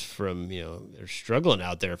confidence from, they're struggling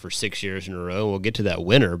out there for 6 years in a row. We'll get to that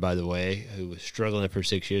winner, by the way, who was struggling for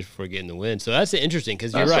 6 years before getting the win. So that's interesting,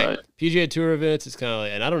 because you're right. PGA Tour events, it's kind of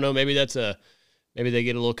like, and I don't know, maybe maybe they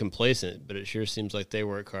get a little complacent, but it sure seems like they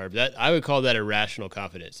work hard. That I would call that irrational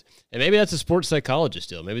confidence. And maybe that's a sports psychologist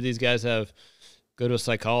deal. Maybe these guys go to a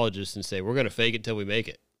psychologist and say, we're going to fake it till we make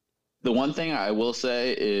it. The one thing I will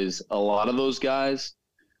say is a lot of those guys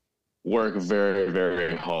work very,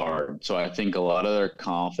 very hard. So I think a lot of their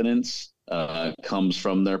confidence comes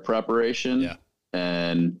from their preparation. Yeah.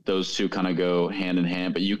 And those two kind of go hand in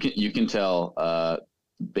hand. But you can tell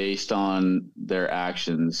based on their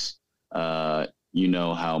actions,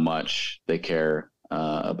 how much they care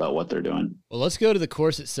about what they're doing. Well, let's go to the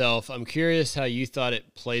course itself. I'm curious how you thought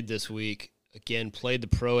it played this week. Again, played the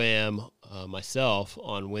Pro-Am myself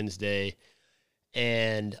on Wednesday,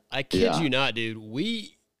 and I kid you not, dude,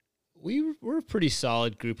 we were a pretty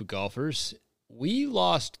solid group of golfers. We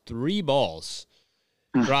lost 3 balls,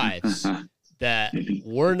 drives, that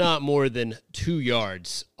were not more than 2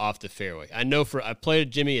 yards off the fairway. I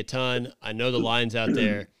played Jimmie a ton. I know the lines out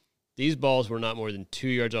there. These balls were not more than 2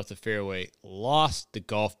 yards off the fairway. Lost the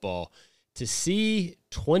golf ball. To see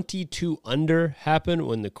 22 under happen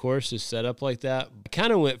when the course is set up like that,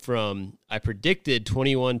 kind of went from, I predicted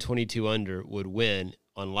 21, 22 under would win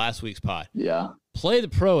on last week's pod. Yeah. Play the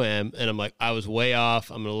Pro-Am, and I'm like, I was way off.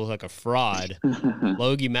 I'm going to look like a fraud.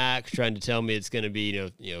 Logie Max trying to tell me it's going to be,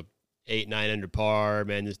 8, 9 under par.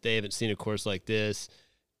 Man, they haven't seen a course like this.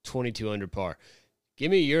 22 under par. Give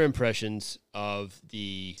me your impressions of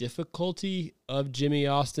the difficulty of Jimmie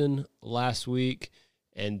Austin last week.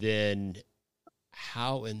 And then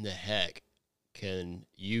how in the heck can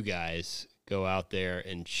you guys go out there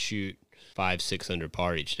and shoot 5, 6 under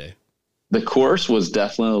par each day? The course was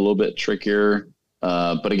definitely a little bit trickier.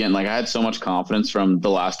 But again, like, I had so much confidence from the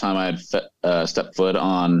last time I had stepped foot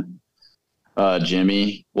on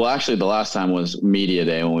Jimmie. Well, actually, the last time was media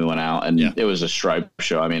day when we went out, and it was a stripe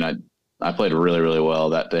show. I mean, I played really, really well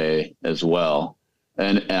that day as well.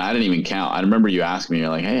 And I didn't even count. I remember you asking me, you're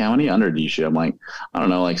like, hey, how many under do you shoot? I'm like, I don't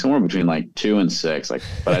know, like somewhere between like 2 and 6. Like,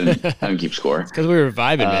 but I didn't keep score. It's because we were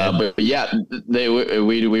vibing, man. But yeah,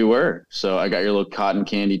 we were. So I got your little cotton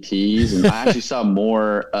candy tees, and I actually saw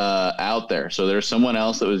more out there. So there's someone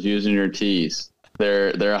else that was using your tees.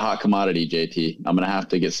 They're a hot commodity, JT. I'm gonna have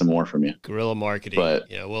to get some more from you. Guerrilla marketing. But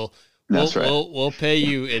That's right. We'll pay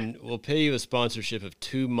you a sponsorship of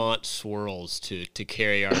 2 Mont swirls to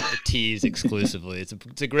carry our tees exclusively.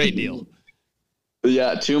 It's a great deal.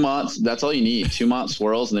 Yeah, 2 Monts. That's all you need. 2 Mont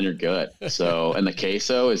swirls, and then you're good. So, and the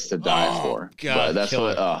queso is to die for. God,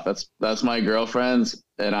 but that's my girlfriend's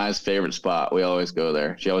and I's favorite spot. We always go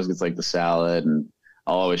there. She always gets like the salad, and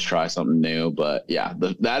I'll always try something new. But yeah,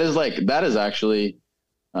 that is actually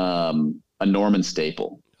a Norman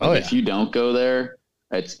staple. If you don't go there,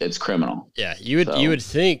 it's criminal. Yeah, you would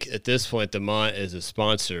think at this point the Mont is a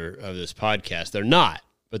sponsor of this podcast. They're not,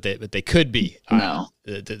 but they could be. No,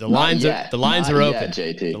 the lines are open.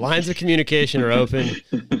 JT. The lines of communication are open.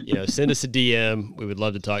 Send us a DM. We would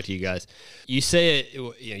love to talk to you guys. You say it.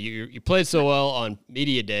 You played so well on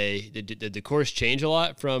media day. Did the course change a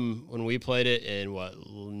lot from when we played it in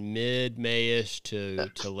mid-May-ish to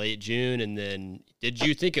late June? And then did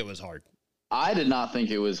you think it was hard? I did not think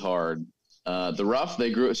it was hard. The rough,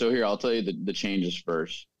 they grew. So here, I'll tell you the changes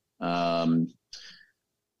first. Obviously,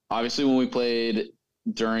 when we played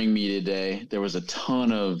during media day, there was a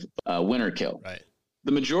ton of winter kill. Right.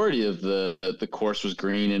 The majority of the course was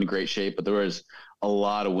green in great shape, but there was a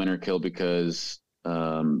lot of winter kill because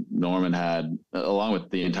Norman had, along with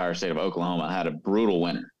the entire state of Oklahoma, had a brutal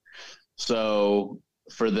winter. So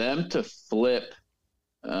for them to flip,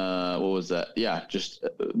 what was that? Yeah, just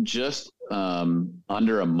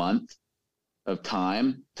under a month of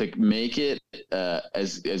time to make it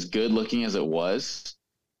as good looking as it was,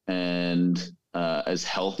 and as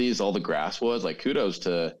healthy as all the grass was. Like, kudos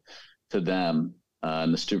to them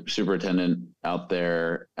and the superintendent out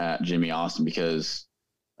there at Jimmie Austin, because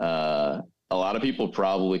a lot of people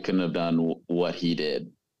probably couldn't have done what he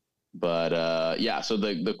did. But yeah, so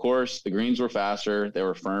the course, the greens were faster, they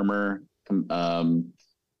were firmer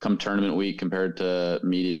come tournament week compared to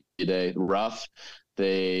media day. Rough,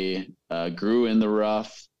 they grew in the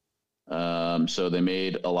rough, so they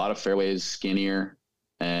made a lot of fairways skinnier.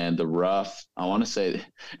 And the rough, I want to say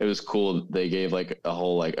it was cool. They gave like a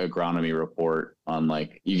whole like agronomy report on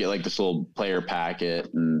like, you get like this little player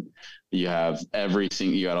packet, and you have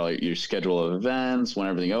everything. You got all your schedule of events, when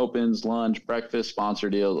everything opens, lunch, breakfast,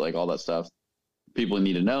 sponsor deals, like all that stuff. People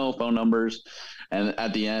need to know, phone numbers. And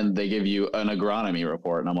at the end, they give you an agronomy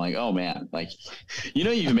report. And I'm like, oh man, like,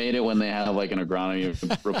 you've made it when they have like an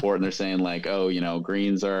agronomy report and they're saying like, oh,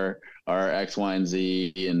 greens are X, Y, and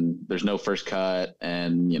Z, and there's no first cut,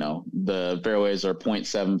 and the fairways are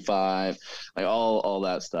 0.75, like all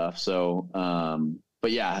that stuff. So,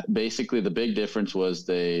 but yeah, basically the big difference was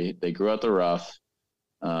they grew out the rough,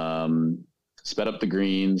 sped up the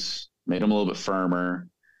greens, made them a little bit firmer,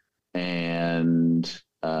 and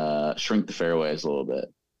shrink the fairways a little bit.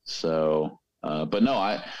 So, but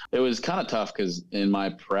no, it was kind of tough because in my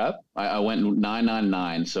prep, I went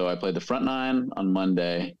 9-9-9. So I played the front 9 on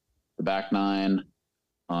Monday, the back 9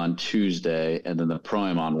 on Tuesday, and then the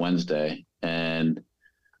pro-am on Wednesday. And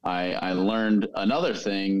I learned another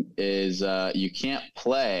thing is you can't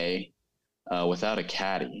play without a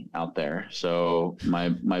caddy out there. So my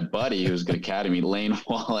buddy who was going to caddy me, Lane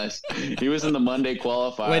Wallace, he was in the Monday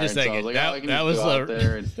qualifier. Wait a second. So I was like,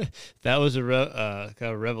 that was a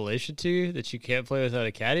kind of revelation to you that you can't play without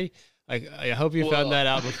a caddy. I hope you found that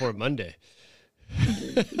out before Monday.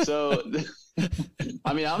 So,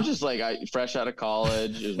 I mean, I'm just like, fresh out of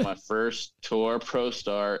college. It was my first tour pro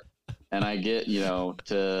start. And I get,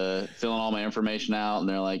 to filling all my information out, and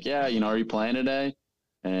they're like, yeah, are you playing today?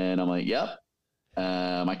 And I'm like, yep.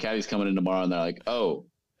 My caddy's coming in tomorrow, and they're like, oh,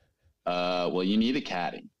 well, you need a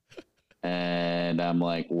caddy. And I'm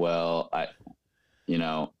like, well, I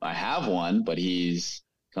have one, but he's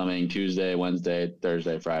coming Tuesday, Wednesday,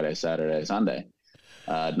 Thursday, Friday, Saturday, Sunday,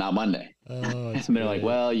 not Monday. Oh, and they're like,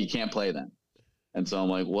 well, you can't play then. And so I'm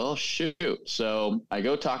like, well, shoot. So I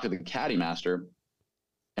go talk to the caddy master,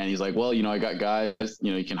 and he's like, well, I got guys,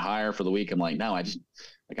 you can hire for the week. I'm like, no,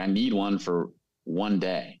 I need one for one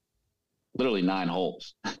day, literally 9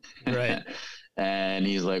 holes. Right. And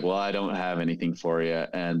he's like, well, I don't have anything for you.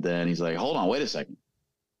 And then he's like, hold on, wait a second.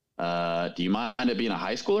 Do you mind it being a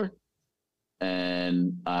high schooler?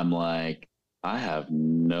 And I'm like, I have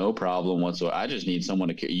no problem whatsoever. I just need someone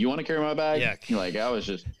to carry. You want to carry my bag? Yeah. Like, I was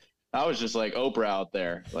just like Oprah out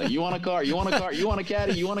there. Like, you want a car? You want a car? You want a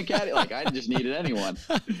caddy? You want a caddy? Like, I just needed anyone.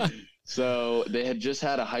 So they had just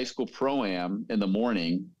had a high school pro-am in the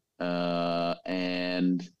morning.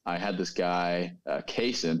 And I had this guy,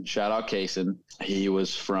 Kaysen, shout out Kaysen. He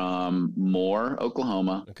was from Moore,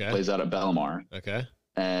 Oklahoma. Okay. Plays out at Belmar. Okay.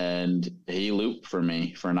 And he looped for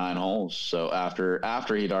me for 9 holes. So after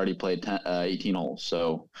he'd already played 18 holes.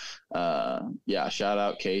 So, yeah, shout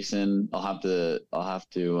out Kaysen. I'll have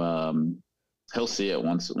to, he'll see it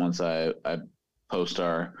once I post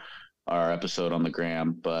our episode on the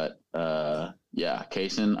gram, but, yeah,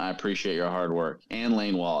 Kaysen, I appreciate your hard work. And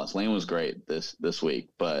Lane Wallace. Lane was great this week,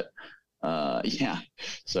 but yeah.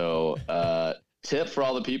 So tip for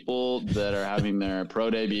all the people that are having their pro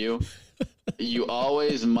debut, you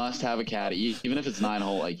always must have a caddy. Even if it's 9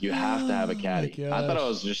 hole, like, you have to have a caddy. I thought I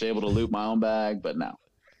was just able to loop my own bag, but no.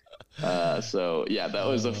 So yeah, that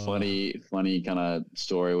was a funny kind of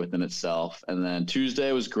story within itself. And then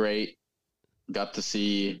Tuesday was great. Got to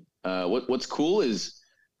see what's cool is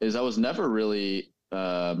I was never really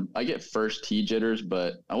I get first tee jitters,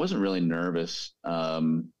 but I wasn't really nervous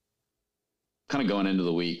kind of going into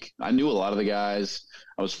the week. I knew a lot of the guys.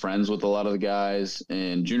 I was friends with a lot of the guys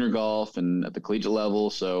in junior golf and at the collegiate level.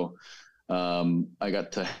 So I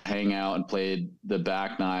got to hang out and played the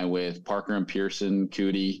back 9 with Parker and Pearson,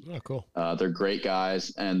 Cootie. Oh, cool. They're great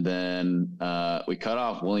guys. And then we cut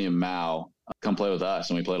off William Mao, come play with us,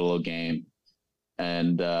 and we played a little game.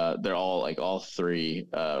 And they're all 3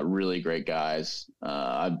 really great guys.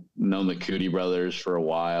 I've known the Cootie brothers for a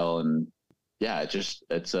while, and yeah,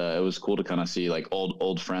 it was cool to kind of see like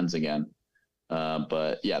old friends again.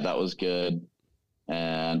 But yeah, that was good.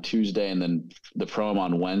 And Tuesday, and then the pro-am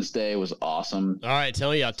on Wednesday was awesome. All right,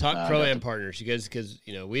 tell me, talk pro-am partners, you guys, because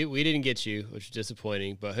we didn't get you, which is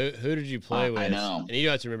disappointing. But who did you play with? I know, and you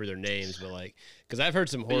don't have to remember their names, but like, because I've heard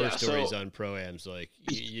some horror stories on pro-ams. Like,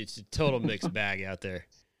 it's a total mixed bag out there.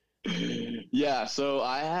 Yeah, so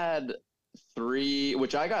I had 3,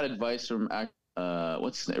 which I got advice from.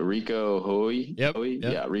 What's his name? Rico Hoey? Yep. Hoey?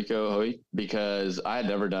 Yep. Yeah, Rico Hoey. Because I had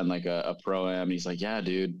never done like a pro-am. He's like, yeah,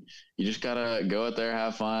 dude, you just gotta go out there,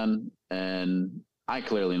 have fun. And I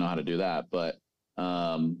clearly know how to do that, but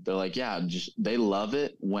they're like, yeah, they love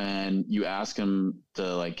it when you ask them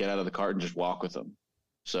to like get out of the cart and just walk with them.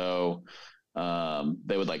 So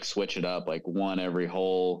they would like switch it up, like one every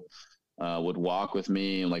hole would walk with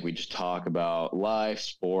me, and like we just talk about life,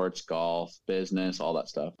 sports, golf, business, all that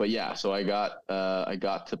stuff. But yeah, so I got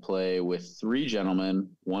to play with 3 gentlemen.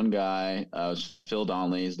 One guy was Phil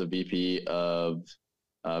Donnelly, is the VP of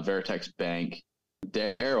Veritex Bank.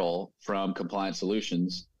 Daryl from Compliance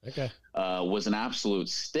Solutions was an absolute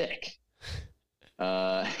stick.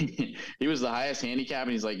 He was the highest handicap,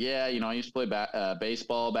 and he's like, yeah, you know, I used to play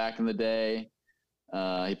baseball back in the day.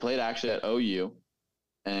 He played actually at OU,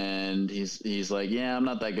 and he's like, yeah, I'm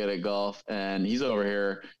not that good at golf, and he's over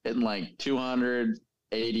here hitting like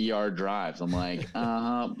 280-yard drives. I'm like,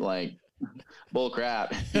 like, bull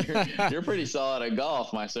crap. You're pretty solid at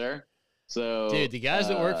golf, my sir. So, dude, the guys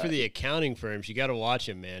that work for the accounting firms, you got to watch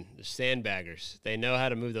them, man. They're sandbaggers. They know how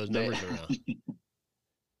to move those numbers around.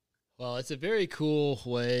 Well, it's a very cool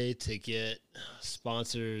way to get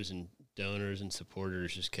sponsors and donors and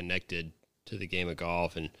supporters just connected to the game of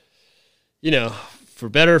golf. And, you know, for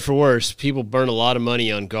better or for worse, people burn a lot of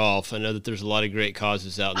money on golf. I know that there's a lot of great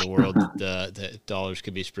causes out in the world that dollars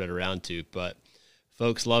could be spread around to, but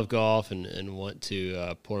folks love golf and want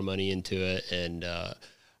to pour money into it. And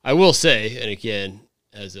I will say, and again,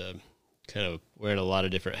 as a kind of wearing a lot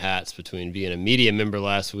of different hats between being a media member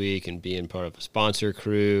last week and being part of a sponsor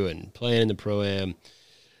crew and playing in the Pro-Am,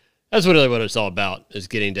 that's really what it's all about, is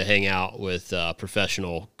getting to hang out with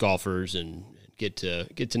professional golfers and get to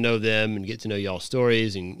know them and get to know y'all's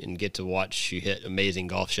stories and get to watch you hit amazing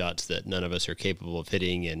golf shots that none of us are capable of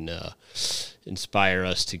hitting and inspire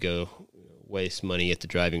us to go waste money at the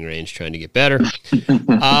driving range trying to get better.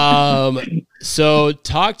 So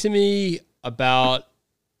talk to me about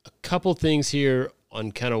a couple things here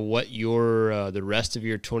on kind of what your the rest of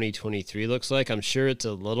your 2023 looks like. I'm sure it's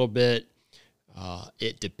a little bit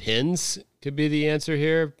it depends could be the answer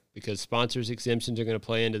here, because sponsors exemptions are going to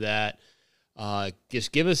play into that.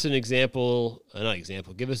 Just give us an example,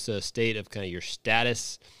 give us a state of kind of your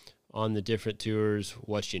status on the different tours,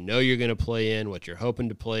 what you know you're going to play in, what you're hoping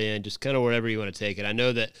to play in, just kind of wherever you want to take it. I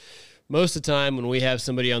know that most of the time when we have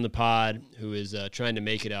somebody on the pod who is trying to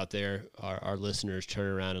make it out there, our listeners turn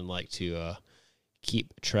around and like to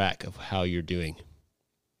keep track of how you're doing.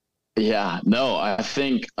 Yeah, no, I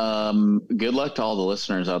think good luck to all the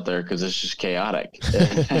listeners out there, because it's just chaotic,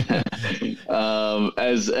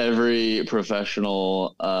 as every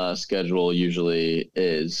professional schedule usually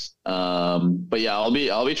is. But yeah, I'll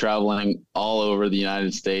be traveling all over the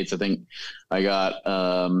United States. I think I got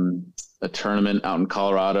a tournament out in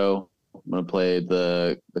Colorado. I'm going to play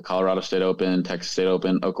the Colorado State Open, Texas State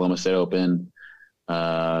Open, Oklahoma State Open.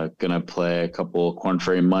 Going to play a couple Korn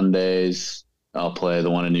Ferry Mondays. I'll play the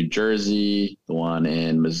one in New Jersey, the one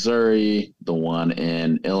in Missouri, the one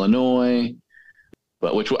in Illinois.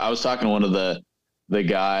 But which I was talking to one of the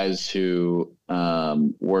guys who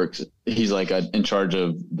works. He's like in charge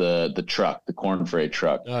of the truck, the Korn Ferry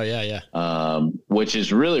truck. Oh yeah. Which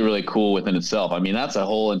is really, really cool within itself. I mean, that's a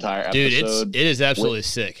whole entire episode. Dude, it is absolutely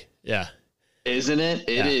sick. Yeah. Isn't it?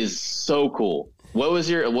 It is so cool.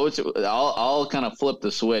 I'll kind of flip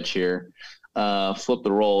the switch here. Flip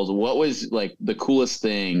the roles. What was like the coolest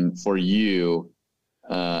thing for you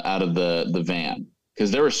out of the van?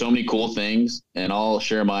 Because there were so many cool things, and I'll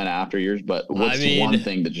share mine after yours. But what's the one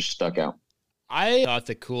thing that just stuck out? I thought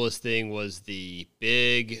the coolest thing was the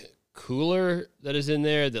big cooler that is in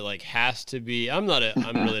there. That like has to be. I'm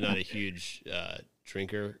really not a huge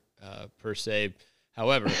drinker per se.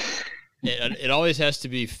 However, it always has to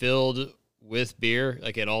be filled with beer,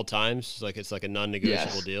 like at all times. Like it's like a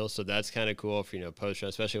non-negotiable deal. So that's kind of cool for, post run,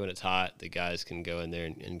 especially when it's hot, the guys can go in there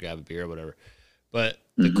and grab a beer or whatever. But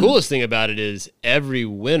the coolest thing about it is every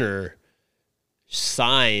winner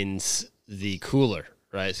signs the cooler,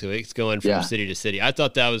 right? So it's going from city to city. I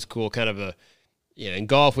thought that was cool. Kind of in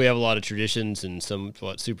golf, we have a lot of traditions and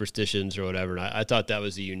somewhat superstitions or whatever. And I thought that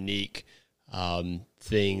was a unique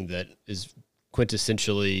thing that is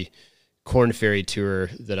quintessentially Korn Ferry Tour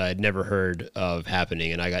that I had never heard of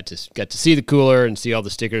happening, and I got to see the cooler and see all the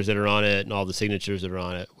stickers that are on it and all the signatures that are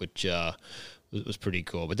on it, which was pretty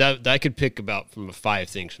cool. But that I could pick about from 5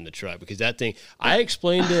 things from the truck, because that thing I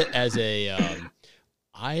explained it as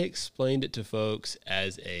I explained it to folks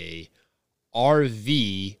as a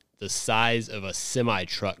RV the size of a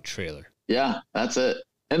semi-truck trailer. Yeah, that's it,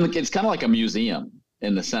 and it's kind of like a museum.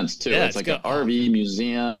 In the sense too, it's like an RV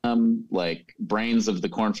museum, like brains of the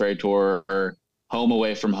Korn Ferry Tour, home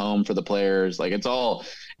away from home for the players. Like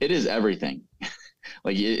it is everything.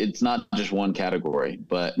 it's not just one category.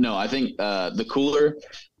 But no, I think the cooler,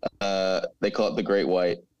 they call it the Great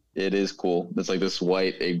White. It is cool. It's like this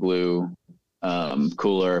white igloo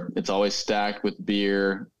cooler. It's always stacked with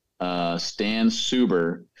beer. Stan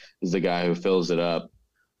Suber is the guy who fills it up.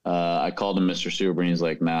 I called him Mr. Suber, and he's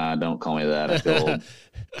like, "Nah, don't call me that. I feel old."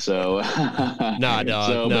 So, nah, dog.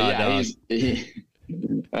 So, nah, but yeah,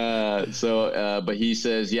 dog. but he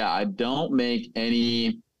says, yeah, I don't make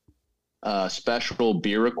any special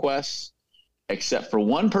beer requests except for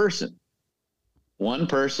one person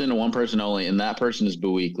and one person only, and that person is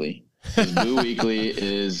Boo Weekly. Boo Weekly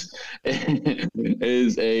is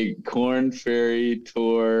a Korn Ferry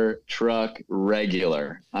Tour truck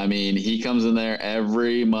regular. I mean, he comes in there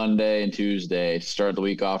every Monday and Tuesday to start the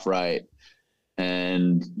week off right.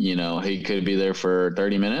 And, he could be there for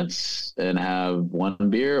 30 minutes and have one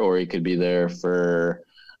beer, or he could be there for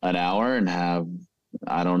an hour and have,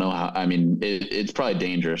 I don't know how. I mean, it's probably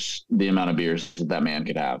dangerous, the amount of beers that man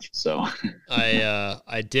could have. So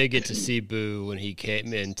I did get to see Boo when he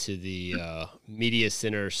came into the media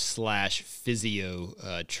center /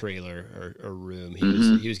 physio trailer or room.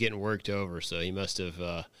 He was getting worked over, so he must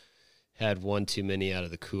have had one too many out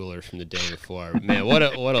of the cooler from the day before. Man, what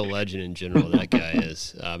a legend in general that guy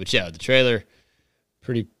is. But yeah, the trailer,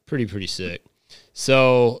 pretty sick.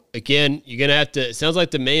 So again, you're gonna have to. It sounds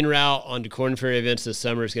like the main route onto Korn Ferry events this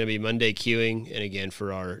summer is going to be Monday queuing, and again,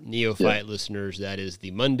 for our neophyte listeners, that is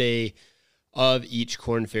the Monday of each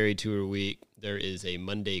Korn Ferry Tour week. There is a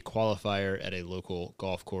Monday qualifier at a local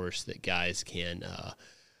golf course that guys can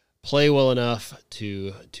play well enough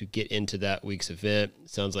to get into that week's event.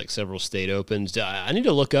 Sounds like several state opens. I need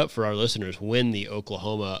to look up for our listeners when the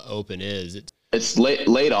Oklahoma Open is. It's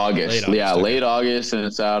late August. Yeah, okay. Late August, and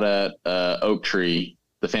it's out at Oak Tree,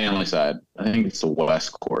 the family side. I think it's the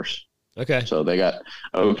west course. Okay. So they got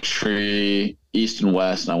Oak Tree, east and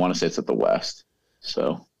west, and I want to say it's at the west.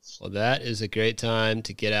 So. Well, that is a great time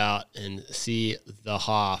to get out and see the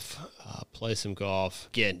Hoff play some golf.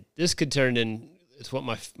 Again, this could turn in. It's what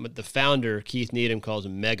the founder, Keith Needham, calls a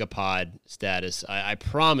megapod status. I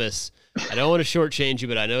promise I don't want to shortchange you,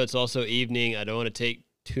 but I know it's also evening. I don't want to take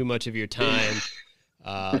too much of your time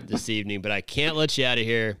this evening, but I can't let you out of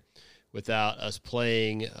here without us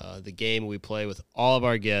playing the game we play with all of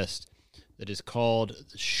our guests that is called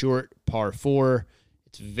the Short Par 4.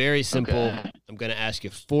 It's very simple. Okay. I'm going to ask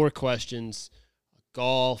you 4 questions,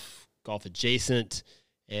 golf adjacent,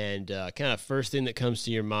 and kind of first thing that comes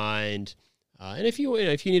to your mind. And if you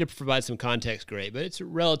need to provide some context, great. But it's a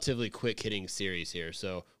relatively quick hitting series here.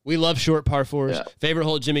 So we love short par 4s. Yeah. Favorite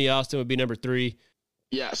hole at Jimmie Austin would be number 3.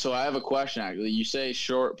 Yeah, so I have a question, actually. You say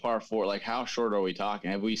short par 4. Like, how short are we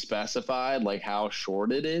talking? Have we specified, like, how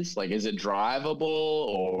short it is? Like, is it drivable,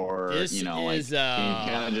 or, can you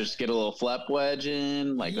kind of just get a little flip wedge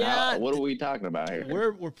in? Like, what are we talking about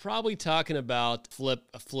here? We're probably talking about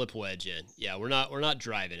a flip wedge in. Yeah, we're not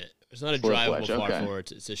driving it. It's not a drivable par 4.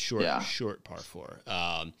 It's a short par 4.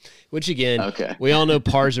 Which, again, we all know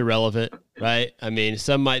pars are relevant, right? I mean,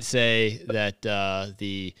 some might say that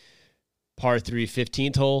the par 3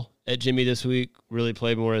 15th hole at Jimmie this week really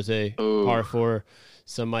played more as a par 4.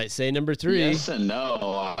 Some might say number 3. Yes and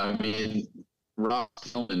no. I mean, Rock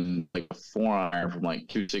Tillman, like a 4-iron from like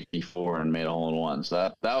 264 and made a hole in one.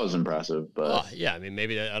 So that was impressive. But yeah, I mean,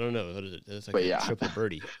 maybe I don't know. It's like triple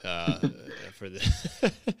birdie for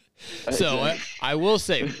the. So I will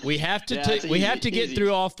say we have to get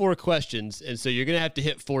through all 4 questions, and so you're gonna have to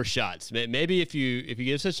hit 4 shots. Maybe if you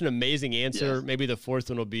give such an amazing answer, maybe the 4th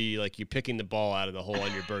one will be like you picking the ball out of the hole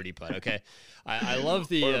on your birdie putt. Okay, I love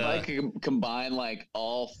the. Or if I could combine like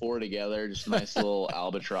all 4 together, just a nice little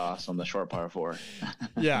albatross on the short par 4.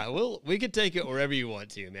 Yeah, we could take it wherever you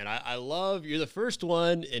want to, man. I love you're the first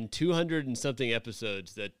one in 200 and something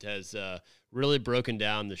episodes that has really broken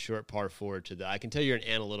down the short par 4 to the. I can tell you're an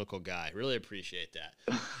analytical guy. Really appreciate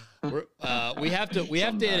that. We have to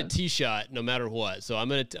hit a tee shot no matter what. So I'm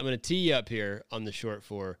gonna tee you up here on the short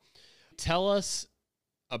 4. Tell us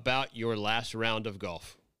about your last round of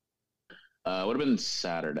golf. It would have been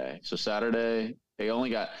Saturday. So Saturday,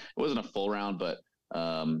 it wasn't a full round, but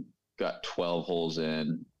got 12 holes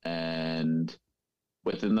in, and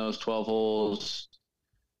within those 12 holes,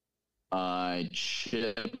 I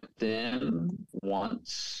chipped in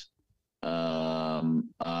once.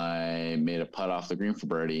 I made a putt off the green for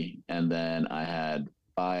birdie, and then I had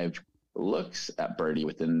 5 looks at birdie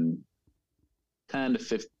within 10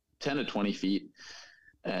 to 20 feet,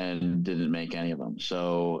 and didn't make any of them.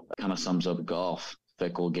 So it kind of sums up golf.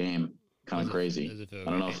 Fickle game. Kind of crazy. I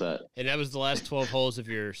don't know if that. And that was the last 12 holes of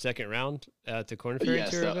your second round at the Korn Ferry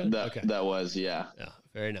Tour event? That was, yeah.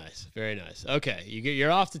 Very nice. Very nice. Okay.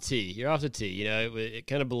 You're off the tee. You know, it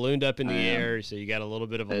kind of ballooned up in the air, so you got a little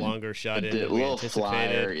bit of a longer shot in than we anticipated.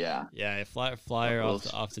 Flyer, yeah. Yeah, a flyer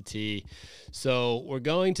off the tee. So we're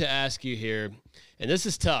going to ask you here, and this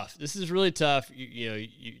is tough. This is really tough.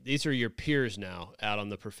 These are your peers now out on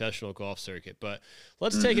the professional golf circuit. But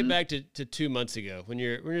let's take it back to 2 months ago when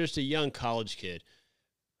you're just a young college kid.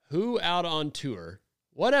 Who out on tour,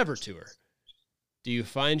 whatever tour, do you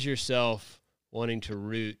find yourself wanting to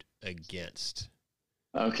root against?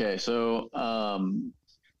 Okay, so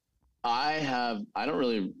I don't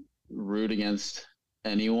really root against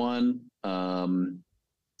anyone, but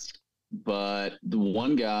the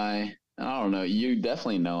one guy, I don't know, you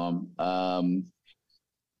definitely know him,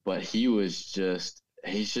 but he's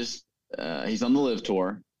on the Live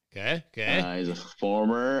Tour. Okay. He's a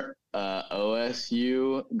former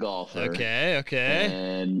OSU golfer. Okay.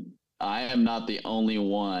 And I am not the only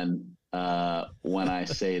one when I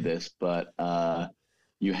say this, but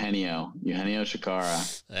Eugenio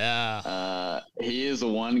Shakara. Yeah. He is the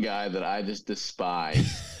one guy that I just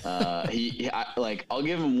despise. I'll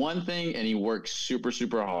give him one thing, and he works super,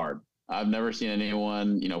 super hard. I've never seen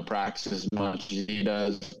anyone, practice as much as he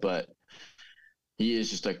does, but he is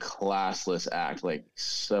just a classless act. Like,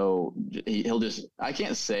 so he'll just, I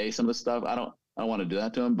can't say some of the stuff. I don't want to do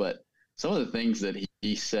that to him, but some of the things that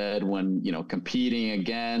he said when, competing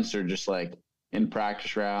against or just like in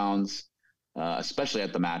practice rounds, especially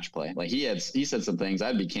at the match play, like he said some things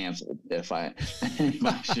I'd be canceled if I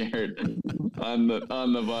shared on the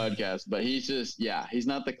podcast, but he's just, he's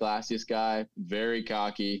not the classiest guy, very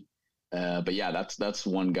cocky. But yeah, that's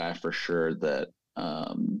one guy for sure that,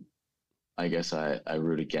 I guess I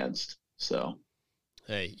root against. So,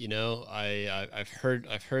 hey, I've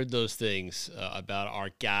heard those things about our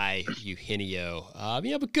guy Eugenio.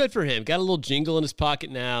 But good for him. Got a little jingle in his pocket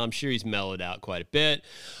now. I'm sure he's mellowed out quite a bit.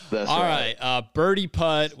 That's all right. Birdie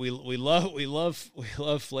putt. We love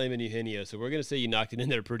flaming Eugenio. So we're gonna say you knocked it in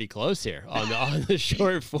there pretty close here on the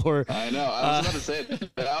short four. I know. I was about to say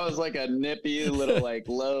that was like a nippy little like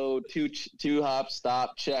low two hop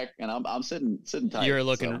stop check, and I'm sitting tight. You're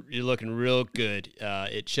looking real good.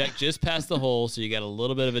 It checked just past the hole, so you got a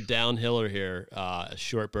little bit of a downhiller here, a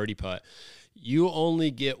short birdie putt. You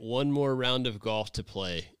only get one more round of golf to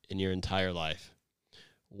play in your entire life.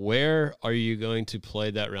 Where are you going to play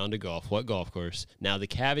that round of golf? What golf course? Now, the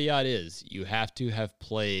caveat is you have to have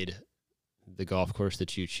played the golf course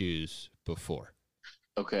that you choose before.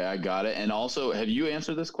 Okay, I got it. And also, have you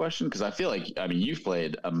answered this question? Because I feel like, you've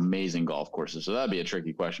played amazing golf courses, so that'd be a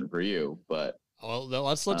tricky question for you, but... Well,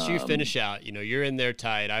 let's let you finish out. You're in there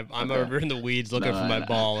tight. I'm over in the weeds looking for my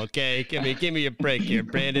ball. Okay, give me a break here,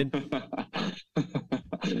 Brandon.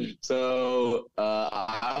 So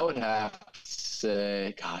I would have to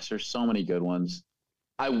say, gosh, there's so many good ones.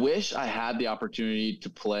 I wish I had the opportunity to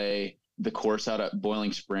play the course out at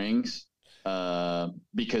Boiling Springs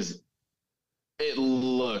because it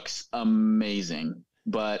looks amazing.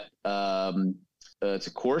 But it's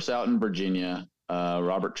a course out in Virginia.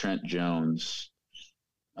 Robert Trent Jones.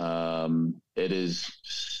 It is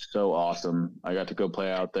so awesome. I got to go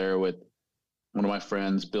play out there with one of my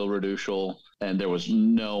friends, Bill Reducial, and there was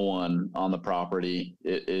no one on the property.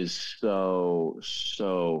 It is so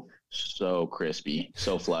crispy,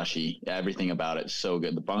 so flushy. Everything about it is so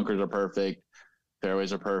good. The bunkers are perfect.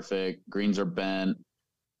 Fairways are perfect. Greens are bent.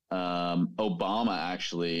 Obama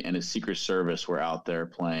actually and his Secret Service were out there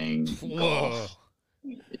playing golf.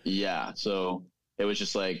 Yeah. So it was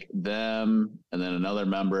just like them and then another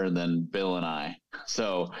member and then Bill and I.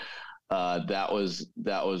 So that was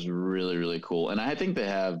really, really cool. And I think they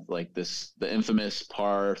have like the infamous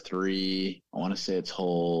par 3. I want to say it's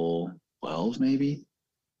hole 12 maybe.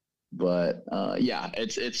 But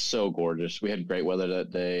it's so gorgeous. We had great weather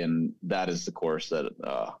that day, and that is the course that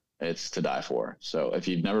it's to die for. So if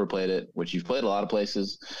you've never played it, which you've played a lot of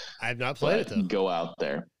places, I've not played it though. Go out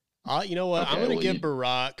there. You know what? Okay, I'm going to give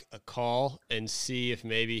Barack a call and see if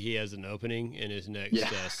maybe he has an opening in his next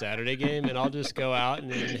Saturday game, and I'll just go out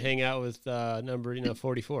and hang out with number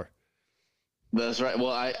 44. That's right.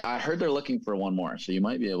 Well, I heard they're looking for one more, so you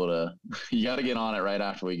might be able to. You got to get on it right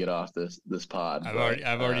after we get off this pod.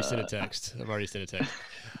 I've already sent a text.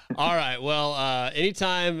 All right. Well,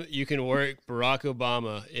 anytime you can work Barack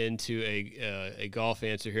Obama into a golf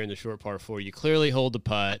answer here in the short par 4, you clearly hold the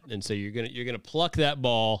putt, and so you're gonna pluck that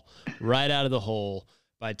ball right out of the hole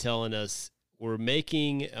by telling us we're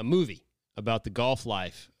making a movie about the golf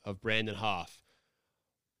life of Brandon Hoff.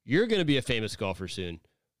 You're gonna be a famous golfer soon.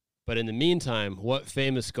 But in the meantime, what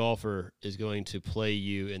famous golfer is going to play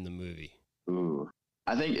you in the movie? Ooh,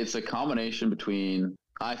 I think it's a combination between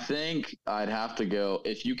I think I'd have to go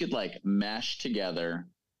if you could like mesh together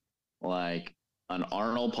like an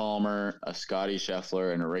Arnold Palmer, a Scotty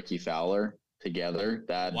Scheffler, and a Ricky Fowler together.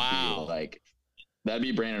 That'd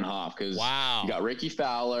be Brandon Hoff, because you got Ricky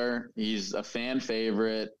Fowler. He's a fan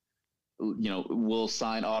favorite. Will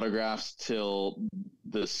sign autographs till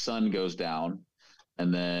the sun goes down.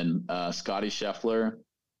 And then Scotty Scheffler,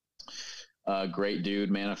 great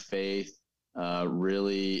dude, man of faith,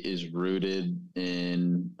 really is rooted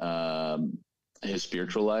in his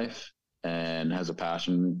spiritual life and has a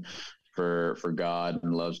passion for God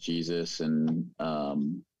and loves Jesus. And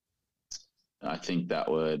I think that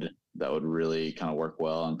would really kind of work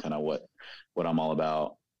well and kind of what I'm all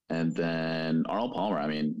about. And then Arnold Palmer, I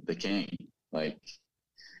mean, the king, like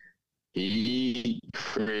he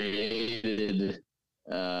created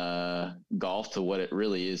golf to what it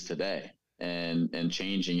really is today, and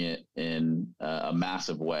changing it in a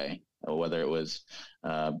massive way, whether it was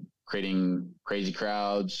creating crazy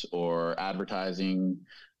crowds or advertising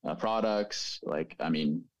products. Like, I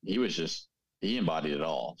mean, he embodied it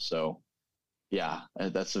all. So yeah,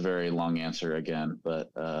 that's a very long answer again, but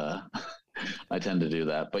I tend to do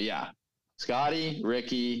that. But yeah, Scotty,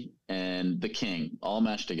 Ricky, and the king all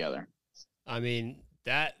meshed together. I mean,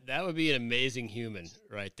 that would be an amazing human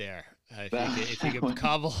right there. If you could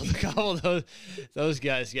cobble those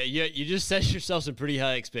guys. Yeah, you just set yourself some pretty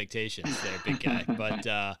high expectations there, big guy.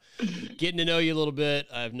 But getting to know you a little bit,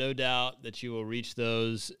 I have no doubt that you will reach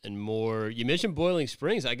those and more. You mentioned Boiling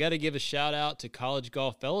Springs. I got to give a shout out to College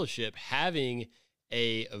Golf Fellowship having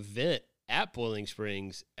a event at Boiling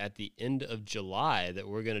Springs at the end of July that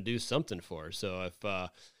we're going to do something for. So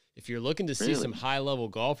if you're looking to see some high-level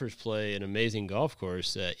golfers play an amazing golf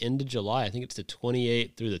course, end of July, I think it's the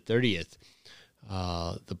 28th through the 30th,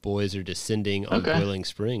 the boys are descending on Boiling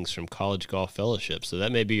Springs from College Golf Fellowship. So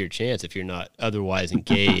that may be your chance if you're not otherwise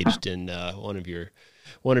engaged in one of your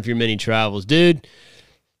many travels. Dude,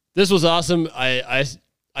 this was awesome. I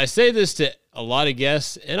say this to a lot of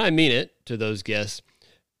guests, and I mean it to those guests.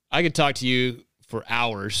 I could talk to you for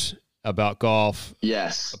hours about golf,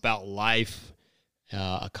 about life,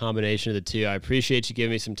 a combination of the two. I appreciate you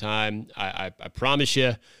giving me some time. I promise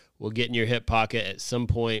you we'll get in your hip pocket at some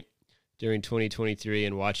point during 2023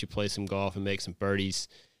 and watch you play some golf and make some birdies.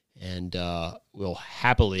 And we'll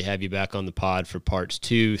happily have you back on the pod for parts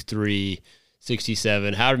 2, 3,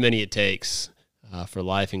 67, however many it takes for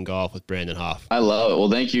Life in Golf with Brandon Hoff. I love it. Well,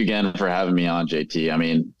 thank you again for having me on, JT. I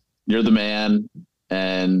mean, you're the man.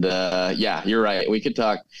 And yeah, you're right. We could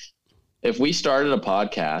talk. If we started a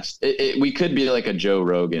podcast, we could be like a Joe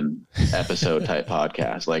Rogan episode type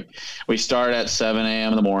podcast. Like we start at 7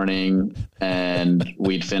 a.m. in the morning and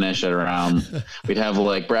we'd finish at around, we'd have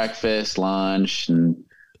like breakfast, lunch, and,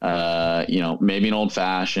 maybe an old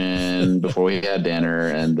fashioned before we had dinner.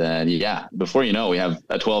 And then, before you know, we have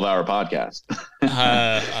a 12-hour podcast.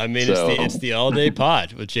 I mean, it's the all day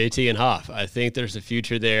pod with JT and Hoff. I think there's a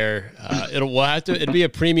future there. It'll be a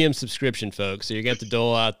premium subscription, folks. So you're going to have to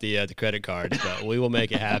dole out the credit cards, but we will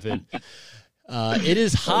make it happen. It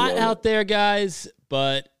is hot out there, guys,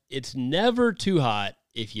 but it's never too hot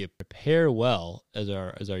if you prepare well. As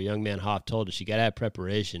our young man Hoff told us, you got to have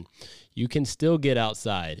preparation. You can still get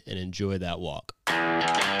outside and enjoy that walk.